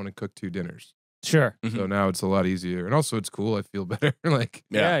I didn't want to cook 2 dinners, Sure. so now it's a lot easier, and also it's cool. I feel better. Like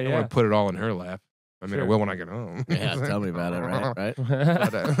Yeah. I don't want to put it all in her lap. I mean, I Sure. will when I get home. Yeah, tell me about it, right? Right?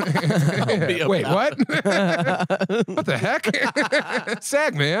 But, be wait, about what? What the heck?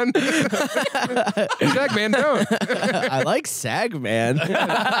 Sag man. Sag man, don't. I like Sag Man.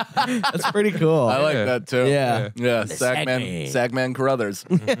 That's pretty cool. I like Yeah. that too. Yeah. Yeah. The Sagman. Sagman Carruthers.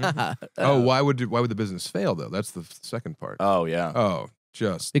 Oh, why would the business fail though? That's the second part. Oh, yeah. Oh,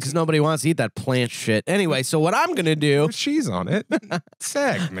 just Because nobody wants to eat that plant shit. Anyway, so what I'm gonna do? put cheese on it.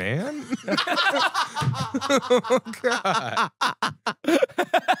 Sag man. Oh God.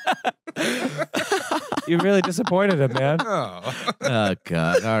 You really disappointed him, man. Oh. Oh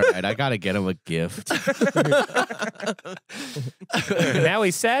God! All right, I gotta get him a gift. Now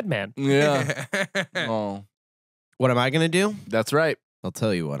he's sad, man. Yeah. Oh, What am I gonna do? that's right. I'll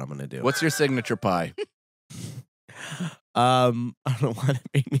tell you what I'm gonna do. What's your signature pie? I don't know why that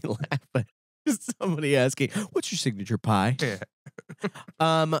made me laugh, but just somebody asking, "What's your signature pie?"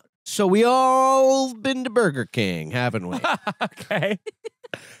 Yeah. So we all been to Burger King, haven't we? Okay.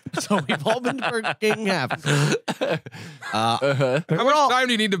 So we've all been to Burger King, haven't we? Uh-huh. How much time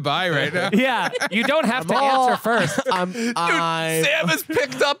do you need to buy right now? Yeah, you don't have to answer first. I'm Sam has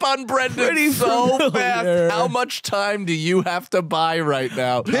picked up on Brendan Pretty so familiar. fast. How much time do you have to buy right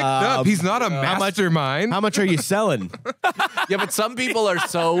now? Picked up. He's not a mastermind. How much are you selling? Yeah, but some people are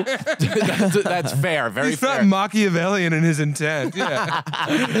so. That's fair. Very He's fair. not Machiavellian in his intent. Yeah.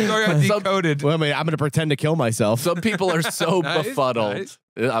 Sorry, I Some- decoded. Well, I mean, I'm gonna pretend to kill myself. Some people are so Nice, befuddled. nice.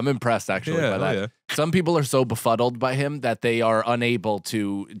 I'm impressed actually by that. Yeah. Some people are so befuddled by him that they are unable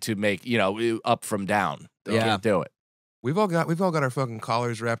to make up from down. They Yeah. can't do it. We've all got our fucking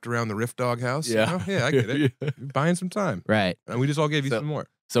collars wrapped around the Riff Dog house. you Yeah. know? Yeah, I get it. You're buying some time. Right. And we just all gave you So- some more.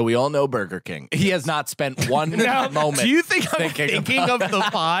 So we all know Burger King. He has not spent one moment. Do you think I'm Thinking thinking about- of the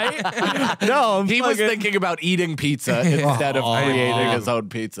pie? No, I'm He was fucking- thinking about eating pizza instead of Oh. creating his own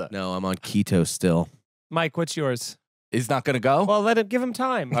pizza. No, I'm on keto still. Mike, what's yours? He's not going to go? Well, let him give him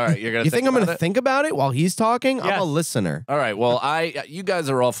time. All right, you're going to You think I'm going gonna think about it while he's talking? I'm Yes. a listener. All right, well, you guys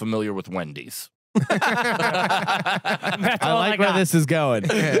are all familiar with Wendy's. That's I all like where got. this is going.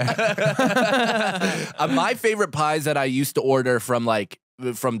 My favorite pies that I used to order from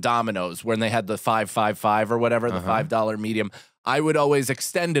Domino's when they had the 555 or whatever, the $5 medium, I would always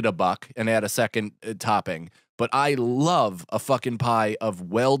extend it $1 and add a second topping. But I love a fucking pie of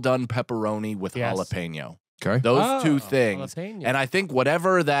well done pepperoni with Yes. jalapeno. Okay. Those two Oh, things. jalapeno. And I think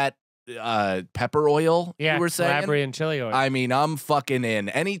whatever that pepper oil Yeah, you were saying, Calabrian chili oil. I mean, I'm fucking in.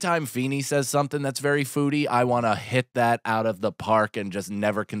 Anytime Feeney says something that's very foodie, I want to hit that out of the park and just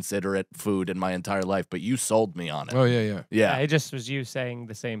never consider it food in my entire life. But you sold me on it. Oh, yeah. yeah, it just was you saying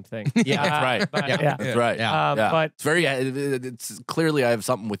the same thing. Yeah, that's right. But, Yeah. yeah. That's right. Yeah. Yeah. But It's very. It's clearly I have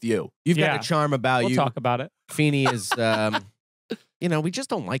something with you. You've Yeah. got a charm about we'll you. talk about it. Feeney is, we just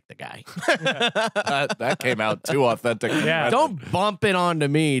don't like the guy. That came out too authentic. Yeah. Don't bump it onto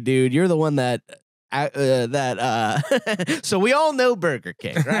me, dude. You're the one that. So we all know Burger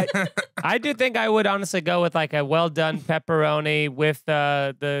King, right? I do think I would honestly go with like a well done pepperoni with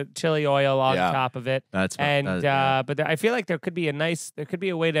the chili oil on Yeah. top of it. That's And but I feel like there could be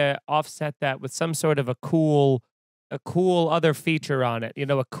a way to offset that with some sort of a cool other feature on it.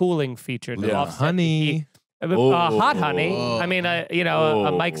 A cooling feature to Yeah. offset the heat. Honey. Hot honey. Oh. I mean,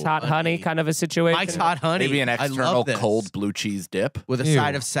 a Mike's Hot honey kind of a situation. Mike's Hot Honey. Maybe an I external love this. cold blue cheese dip. with a Ew.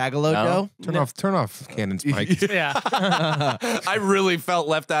 side of Sagalow No? dough. Turn off Cannon's mic. Yeah. I really felt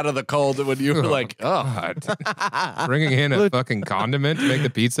left out of the cold when you were like, oh. God. Bringing in a fucking condiment to make the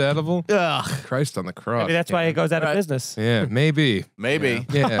pizza edible? Ugh. Christ on the cross. Maybe that's why it goes out of business. Yeah, maybe. Maybe.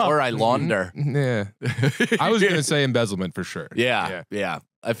 Yeah. Or I launder. Yeah. I was going to say embezzlement for sure. Yeah.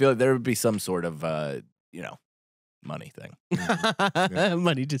 I feel like there would be some sort of, money thing.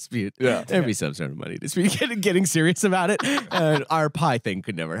 Money dispute. Yeah. There'd be some sort of money dispute. Getting serious about it. Our pie thing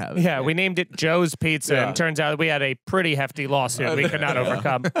could never happen. Yeah, we named it Joe's Pizza, and turns out we had a pretty hefty lawsuit we could not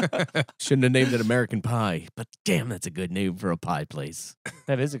overcome. Shouldn't have named it American Pie, but damn, that's a good name for a pie place.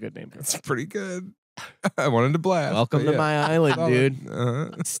 That is a good name. It's pretty good. I wanted to blast. Welcome but to my island, Solid.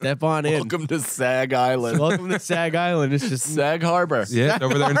 dude. Step on in. Welcome to Sag Island. Welcome to Sag Island. It's just Sag Harbor. Yeah, it's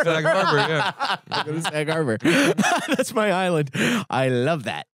over there in Sag Harbor, yeah. Welcome to Sag Harbor. That's my island. I love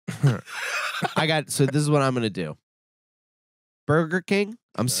that. So this is what I'm going to do. Burger King,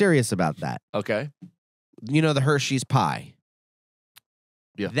 I'm serious about that. Okay. You know, the Hershey's pie.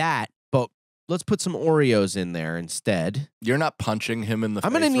 Yeah. That, but let's put some Oreos in there instead. You're not punching him in the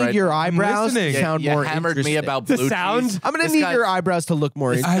I'm face. going to need right your now. eyebrows to listening. sound You more hammered me interested. about The blue sound? cheese. I'm going to This need guy- your eyebrows to look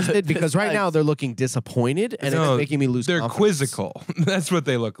more interested because right guy- now they're looking disappointed and No, it's making me lose They're confidence. quizzical. That's what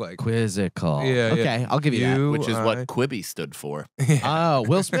they look like. Quizzical. Yeah, yeah. Okay, I'll give you that. You, Which is I- what Quibi stood for. Oh,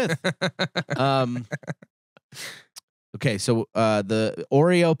 Will Smith. Okay, so the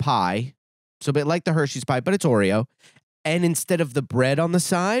Oreo pie, so a bit like the Hershey's pie, but it's Oreo, and instead of the bread on the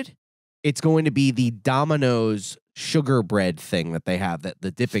side, it's going to be the Domino's sugar bread thing that they have, that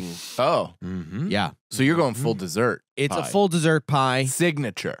the dipping. Oh. Mhm. Yeah, So you're going full dessert. it's a pie. full dessert pie,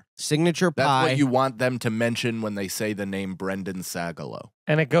 Signature. signature That's pie. what you want them to mention when they say the name Brendan Sagalow.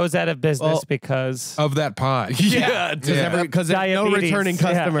 And it goes out of business Well- because Of that pie. Yeah. Yeah. Because there's no Diabetes. returning Yeah,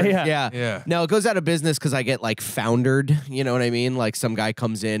 customers. yeah. Yeah. No, it goes out of business because I get like foundered. You know what I mean? Like some guy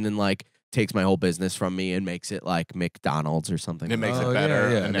comes in and like takes my whole business from me and makes it like McDonald's or something. It makes Oh, it yeah, better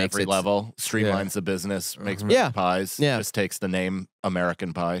yeah. on Makes every it- level. Streamlines the business. Makes better Yeah. pies. Yeah. Just takes the name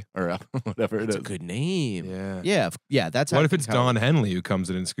American Pie or whatever it It's is. a good name. Yeah. Yeah. That's how What if it's how- Don Henley who comes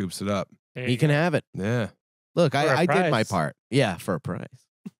in and scoops it up? There He you can go. have it. Yeah. Look, For a I did my price. part. Yeah, for a price.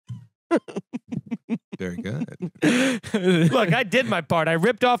 Very good. Look, I did my part. I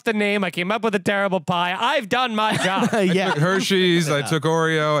ripped off the name. I came up with a terrible pie. I've done my job. yeah. Took Hershey's, I took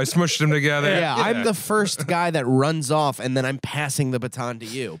Oreo, I smushed them together. Yeah, I'm the first guy that runs off and then I'm passing the baton to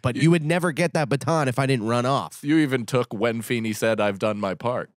you. But you would never get that baton if I didn't run off. You even took when Feeney said, I've done my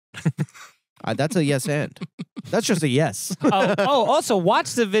part. That's a yes and. That's just a yes. Also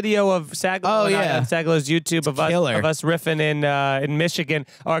watch the video of Sagalow Oh, and I yeah. on Sagalow's YouTube of killer. us riffing in Michigan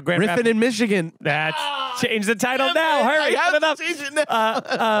or Grand Riffin Rapids. in Michigan. Change the title now. Hurry, put it up.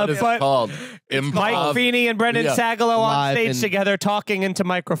 What is it But called? Mike Improv. Feeney and Brendan Yeah. Sagalow on Live stage and- together talking into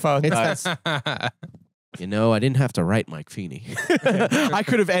microphones. It's that. You know, I didn't have to write Mike Feeney. I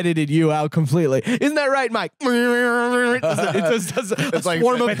could have edited you out completely. Isn't that right, Mike? It's just a like-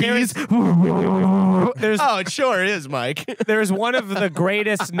 swarm of but there bees. Oh, it sure is, Mike. There's one of the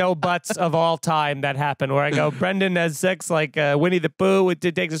greatest no buts of all time that happened where I go, Brendan has sex like Winnie the Pooh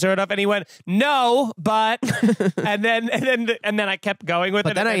to take his shirt off, and he went, no, but, and then I kept going with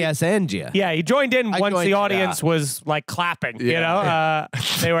But it. then I and yes and you. yeah, he joined in I once joined- the audience was like clapping. You Yeah. know,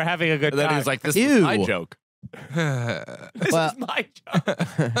 they were having a good And then time. he was like, this Ew. is my joke. "This well- is my job."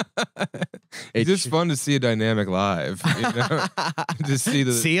 It's just fun to see a dynamic live. You know? To see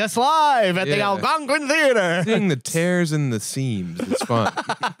the See us live at the Yeah. Algonquin Theater. seeing the tears in the seams. It's fun.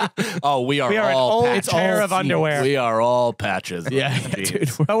 Oh, we are We are an all old patches. pair of all underwear. We are all patches. on Yeah, the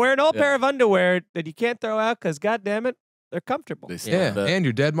jeans. dude. But we're an old Yeah. pair of underwear that you can't throw out because, God damn it, they're comfortable. They Yeah, stand up. and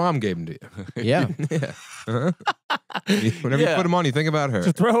your dead mom gave them to you. Yeah. Yeah. Uh-huh. Whenever Yeah. you put them on, you think about her.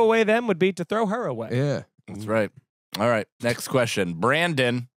 To throw away them would be to throw her away. Yeah. That's right. All right. Next question.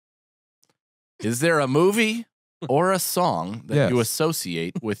 Brandon, is there a movie or a song that you Yes.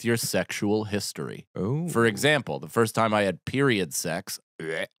 associate with your sexual history? Oh. For example, the first time I had period sex,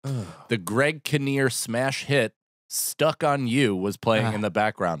 the Greg Kinnear smash hit Stuck on You was playing in the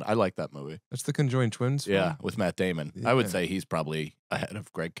background. I like that movie. That's the conjoined twins. Yeah, with Matt Damon. I would Yeah. say he's probably ahead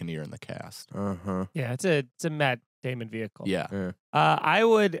of Greg Kinnear in the cast. Uh huh. Yeah, it's a Matt Damon vehicle. Yeah. Yeah. I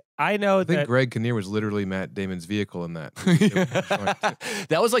know I think that. Greg Kinnear was literally Matt Damon's vehicle in that.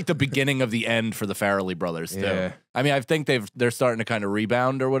 That was like the beginning of the end for the Farrelly brothers too. Yeah. I mean, I think they're starting to kind of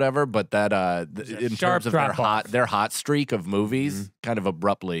rebound or whatever, but that in terms of their hot streak of movies, kind of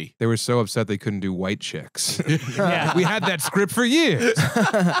abruptly. They were so upset they couldn't do White Chicks. Yeah. We had that script for years.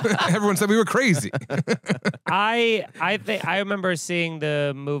 Everyone said we were crazy. I remember seeing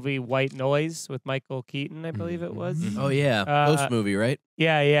the movie White Noise with Michael Keaton, I believe it was. Oh yeah, ghost movie, right?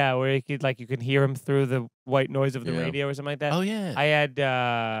 Yeah, where you can hear him through the white noise of the radio or something like that. Oh yeah. I had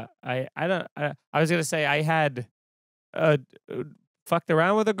I was gonna say I had fucked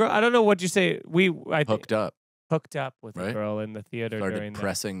around with a girl. I don't know what you say. Hooked up with a girl in the theater Started during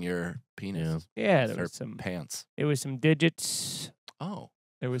pressing your penis. Yeah, there was some pants. There was some digits. Oh.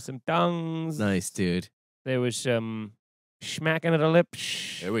 There was some tongues. Nice, dude. There was some smacking of the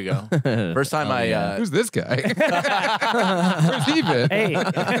lips. There we go. First time Who's this guy? Where's he been? Hey,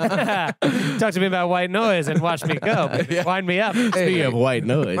 talk to me about white noise and watch me go. Wind me up. Speaking of white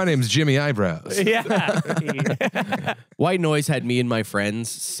noise, My name's Jimmy Eyebrows. Yeah. White Noise had me and my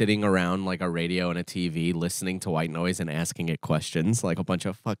friends sitting around like a radio and a TV listening to White Noise and asking it questions like a bunch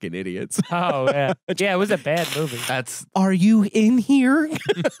of fucking idiots. Oh, yeah. Yeah, it was a bad movie. Are you in here?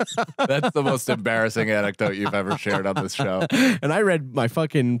 That's the most embarrassing anecdote you've ever shared on this show. And I read my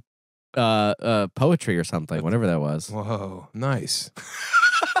fucking poetry or something, whatever that was. Whoa, nice.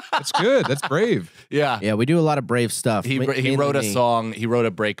 That's good. That's brave. Yeah. Yeah, we do a lot of brave stuff. He wrote a song. He wrote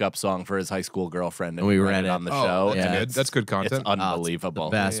a breakup song for his high school girlfriend, and we read read it it on the show. yeah. And That's good content. It's unbelievable.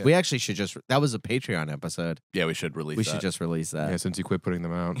 Best. Yeah. We actually should just. That was a Patreon episode. Yeah, we should release. We should just release that. Yeah, since you quit putting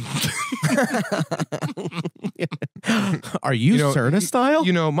them out. Are you, Cerna style?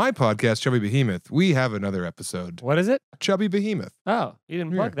 You know, my podcast, Chubby Behemoth, we have another episode. What is it? Chubby Behemoth. Oh, you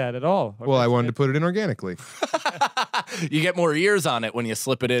didn't plug that at all. Well, I wanted to put it in organically. You get more ears on it when you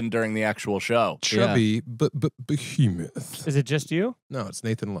slip it in during the actual show. Chubby Behemoth. Is it just you? No, it's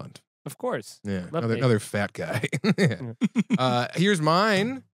Nathan Lund. Of course. Yeah, Love another fat guy. Here's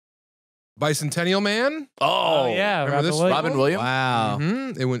mine. Bicentennial Man. Oh, yeah. Remember this? Robin Williams. Wow.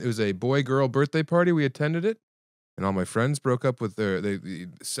 It was a boy-girl birthday party. We attended it, and all my friends broke up with they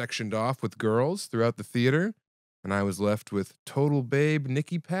sectioned off with girls throughout the theater, and I was left with total babe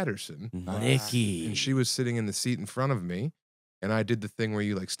Nikki Patterson. Nikki. And she was sitting in the seat in front of me, and I did the thing where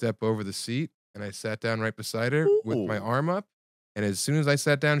you like step over the seat, and I sat down right beside her with my arm up. And as soon as I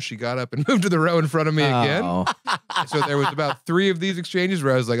sat down, she got up and moved to the row in front of me again. So there was about 3 of these exchanges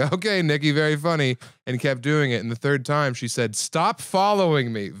where I was like, okay, Nikki, very funny, and kept doing it. And the third time she said, stop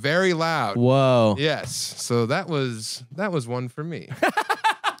following me, very loud. Whoa. Yes. So that was one for me.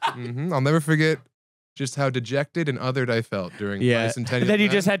 I'll never forget just how dejected and othered I felt during Bicentennial. And then you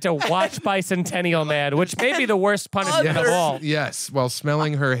Man. just had to watch Bicentennial Man, which may be the worst punishment of all. Yes, while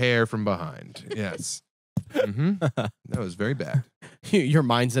smelling her hair from behind. Yes. That was very bad. Your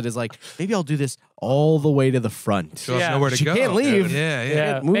mindset is like, maybe I'll do this all the way to the front. So I have nowhere to She go. can't leave.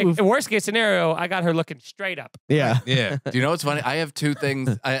 Yeah. Move. In worst case scenario, I got her looking straight up. Yeah. Yeah. Do you know what's funny? I have 2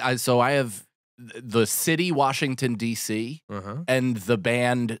 things. So I have the city, Washington, D.C., and the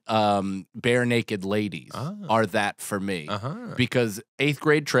band Bare Naked Ladies are that for me. Because 8th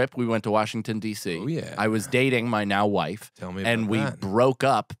grade trip, we went to Washington, D.C. Oh, yeah. I was dating my now wife. Tell me and about we that. broke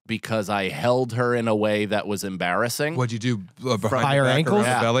up because I held her in a way that was embarrassing. What'd you do? Behind Higher the back ankles?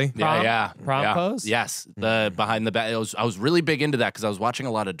 around the belly? Yeah. Prom pose? Yes. The behind the back. I was really big into that because I was watching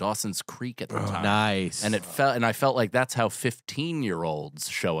a lot of Dawson's Creek at the time. Nice. And I felt like that's how 15-year-olds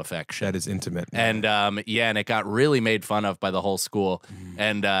show affection. That is intimate. And and it got really made fun of by the whole school.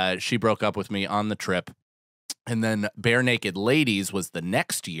 And she broke up with me on the trip. And then Bare Naked Ladies was the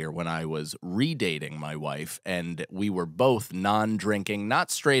next year when I was redating my wife, and we were both non-drinking, not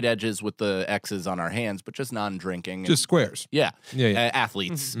straight edges with the X's on our hands, but just non-drinking. Just squares. Yeah. Yeah.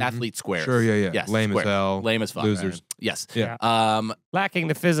 Athletes. Athlete squares. Sure, yeah. Yes, Lame square. as hell. Lame as fuck. Losers. Yes. Yeah. Lacking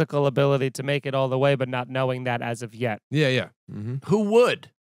the physical ability to make it all the way, but not knowing that as of yet. Yeah. Who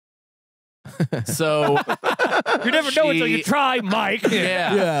would? So You never know until you try, Mike.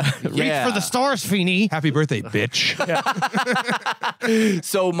 Yeah. Reach for the stars, Feeney. Happy birthday, bitch.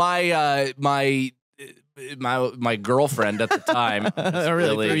 So my girlfriend at the time That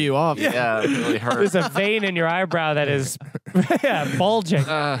really threw you off. Yeah, it really hurt. There's a vein in your eyebrow that is Yeah, bulging.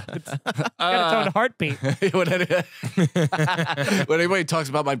 Got its own heartbeat. When anybody talks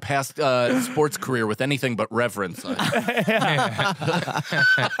about my past sports career with anything but reverence, I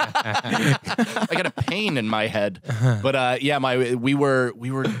got a pain in my head. But yeah, we were.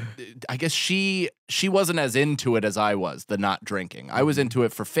 I guess she wasn't as into it as I was, the not drinking. I was into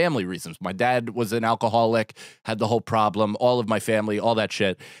it for family reasons. My dad was an alcoholic, had the whole problem, all of my family, all that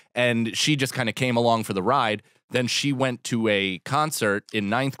shit. And she just kind of came along for the ride. Then she went to a concert in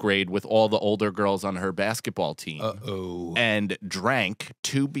 9th grade with all the older girls on her basketball team. And drank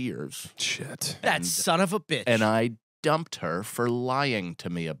 2 beers. Shit. That son of a bitch. And I dumped her for lying to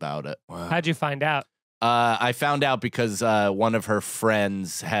me about it. Wow. How'd you find out? I found out because one of her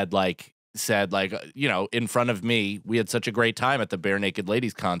friends had said you know, in front of me, we had such a great time at the Bare Naked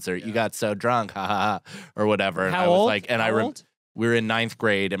Ladies concert. Yeah. You got so drunk, ha ha ha, or whatever. And How I was old? like, and How I old? we were in 9th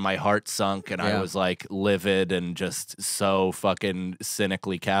grade, and my heart sunk, and I was like livid and just so fucking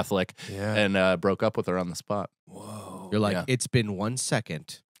cynically Catholic, and broke up with her on the spot. Whoa. You're like, it's been 1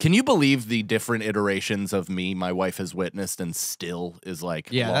 second. Can you believe the different iterations of me my wife has witnessed and still is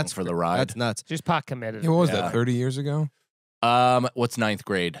like along for the ride? That's nuts. She's pot committed. Yeah, what was that, 30 years ago? What's 9th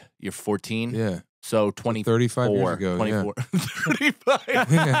grade? You're 14? Yeah. So 24. 35 years ago. 24.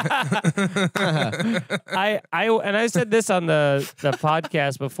 Yeah. 35. I said this on the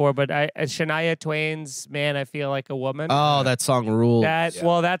podcast before, but Shania Twain's "Man, I Feel Like a Woman." Oh, that song rules.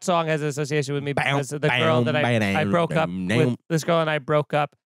 Well, that song has an association with me because the girl that I broke up with, this girl and I broke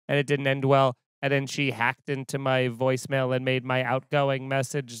up, and it didn't end well. And then she hacked into my voicemail and made my outgoing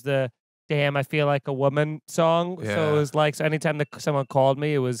message the "Damn, I Feel Like a Woman" song. Yeah. So it was like, so anytime someone called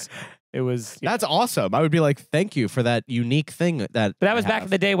me, it was. That's awesome. I would be like, thank you for that unique thing that. But that was back in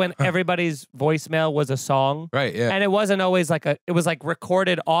the day when everybody's voicemail was a song. Right, yeah. And it wasn't always like it was like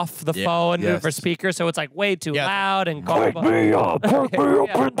recorded off the phone for speaker, so it's like way too loud and gullible. Pick me up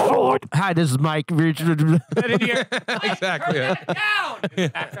inside. Hi, this is Mike. Exactly.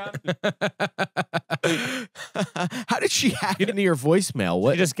 How did she hack into your voicemail?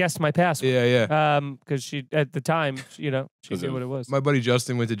 What? She just guessed my password. Yeah. Because she at the time, she knew what it was. My buddy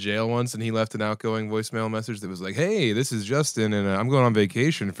Justin went to jail once, and he left an outgoing voicemail message that was like, "Hey, this is Justin, and I'm going on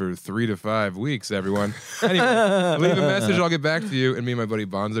vacation for 3 to 5 weeks, everyone. Anyway, leave a message, I'll get back to you." And me and my buddy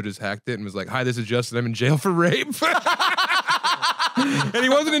Bonzo just hacked it and was like, "Hi, this is Justin. I'm in jail for rape." And he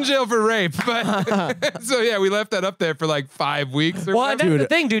wasn't in jail for rape, but so yeah, we left that up there for like 5 weeks. Or well, that's the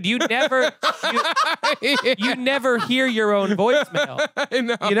thing, dude. You never hear your own voicemail. I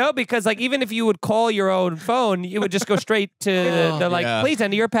know. You know, because like even if you would call your own phone, you would just go straight to the like, please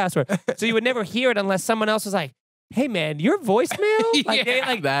enter your password. So you would never hear it unless someone else was like, "Hey man, your voicemail?"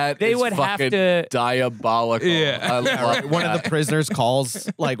 Like they would have to diabolical. Yeah. I love one of the prisoners calls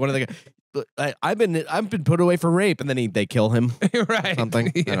like one of the. I've been put away for rape, and then they kill him. Right.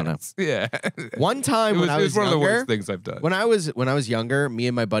 Something. I don't know. Yeah. One time when I was one younger, of the worst things I've done. When I was younger, me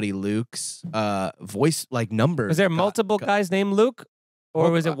and my buddy Luke's voice like numbers. Was there multiple guys named Luke? Or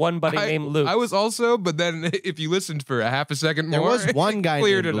was it one buddy named Luke? I was also, but then if you listened for a half a second more, there was one guy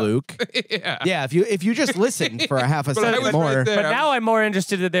named Luke. Yeah, if you just listened for a half a second more. Right there. But now I'm more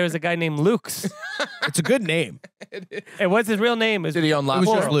interested that there was a guy named Luke's. It's a good name. And what's his real name? Did he It was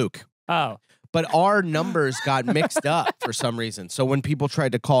just Luke. Oh. But our numbers got mixed up for some reason. So when people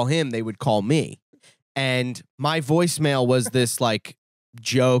tried to call him, they would call me. And my voicemail was this like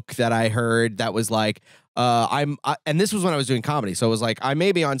joke that I heard that was like, and this was when I was doing comedy. So it was like, I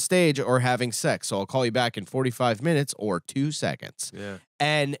may be on stage or having sex, so I'll call you back in 45 minutes or 2 seconds. Yeah.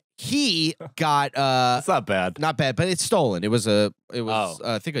 And he got It's not bad. not bad, but it's stolen. It was I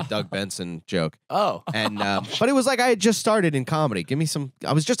think a Doug Benson joke. Oh. And but it was like I had just started in comedy. Give me some.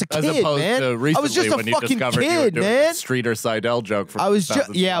 I was just a As kid, opposed man. to recently I was just a when you fucking discovered you were kid, doing man. a Streeter Seidel joke from I was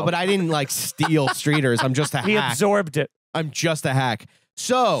just 2012. but I didn't like steal Streeters. I'm just a He hack. absorbed it. I'm just a hack.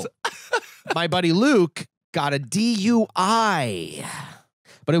 So my buddy Luke got a DUI,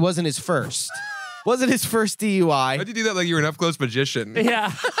 but it wasn't his first. Wasn't his first DUI. Why'd you do that like you were an up-close magician?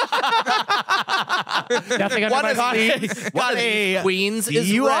 Yeah. Nothing under my sleeve. One of these queens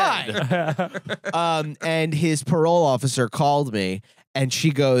is red. And his parole officer called me, and she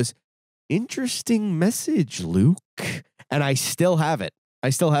goes, "Interesting message, Luke." And I still have it.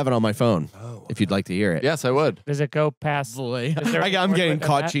 I still have it on my phone. Oh, if you'd like to hear it. Yes, I would. Does it go past? Boy. Is there I'm more getting than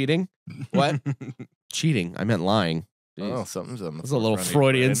caught that? cheating. What? Cheating. I meant lying. Oh, something's on the That's a little forefront of your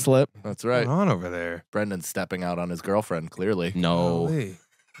Freudian brain. slip. That's What's right. going on over there? Brendan's stepping out on his girlfriend, clearly. No. Golly.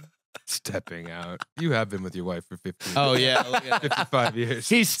 Stepping out. You have been with your wife for 50. Oh, yeah. 55 years.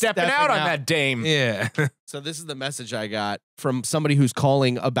 He's stepping out on that dame. Yeah. So this is the message I got from somebody who's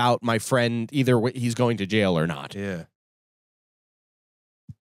calling about my friend. Either he's going to jail or not. Yeah.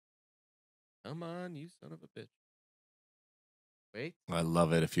 Come on, you son of a bitch. Wait. I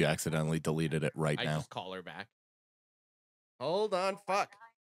love it if you accidentally deleted it right I now. just call her back. Hold on, fuck.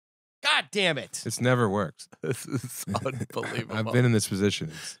 God damn it. It's never worked. This is unbelievable. I've been in this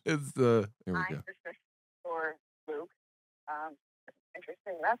position. It's the. Here we Hi, go. this is for Luke.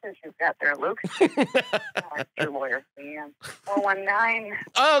 Interesting message you've got there, Luke. Your lawyer, Sam. 419.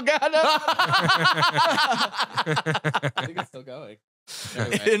 Oh, God. No. I think it's still going.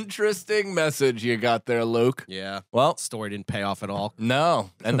 Interesting message you got there, Luke. Yeah. Well, Story didn't pay off at all.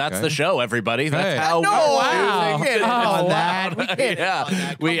 no, and that's Okay. the show, everybody. That's Hey. how. No, we're wow. choosing to- Oh, wow. We can't end yeah, on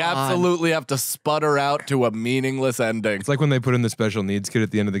that. we Come on. absolutely have to sputter out to a meaningless ending. It's like when they put in the special needs kid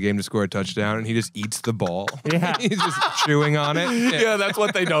at the end of the game to score a touchdown, and he just eats the ball. Yeah. He's just chewing on it. Yeah, that's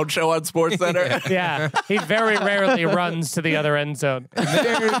what they don't show on SportsCenter. Yeah, he very rarely runs to the other end zone.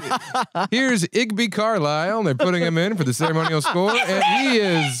 Here's Igby Carlisle, and they're putting him in for the ceremonial score,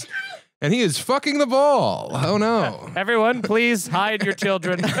 and he is fucking the ball. Oh no! Everyone, please hide your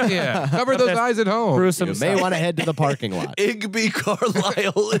children. Yeah, cover those eyes at home. Gruesome You stuff. may want to head to the parking lot. Igby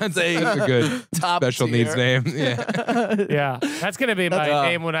Carlisle is That's a good top special tier. needs name. Yeah. Yeah, that's gonna be my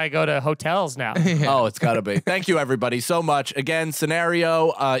name when I go to hotels now. Oh, it's got to be. Thank you, everybody, so much. Again,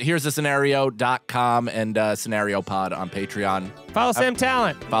 Scenario, here's a scenario.com and Scenario Pod on Patreon. Follow Sam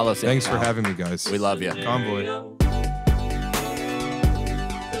Tallent. Follow Sam. Thanks for having me, guys. We love you. Convoy.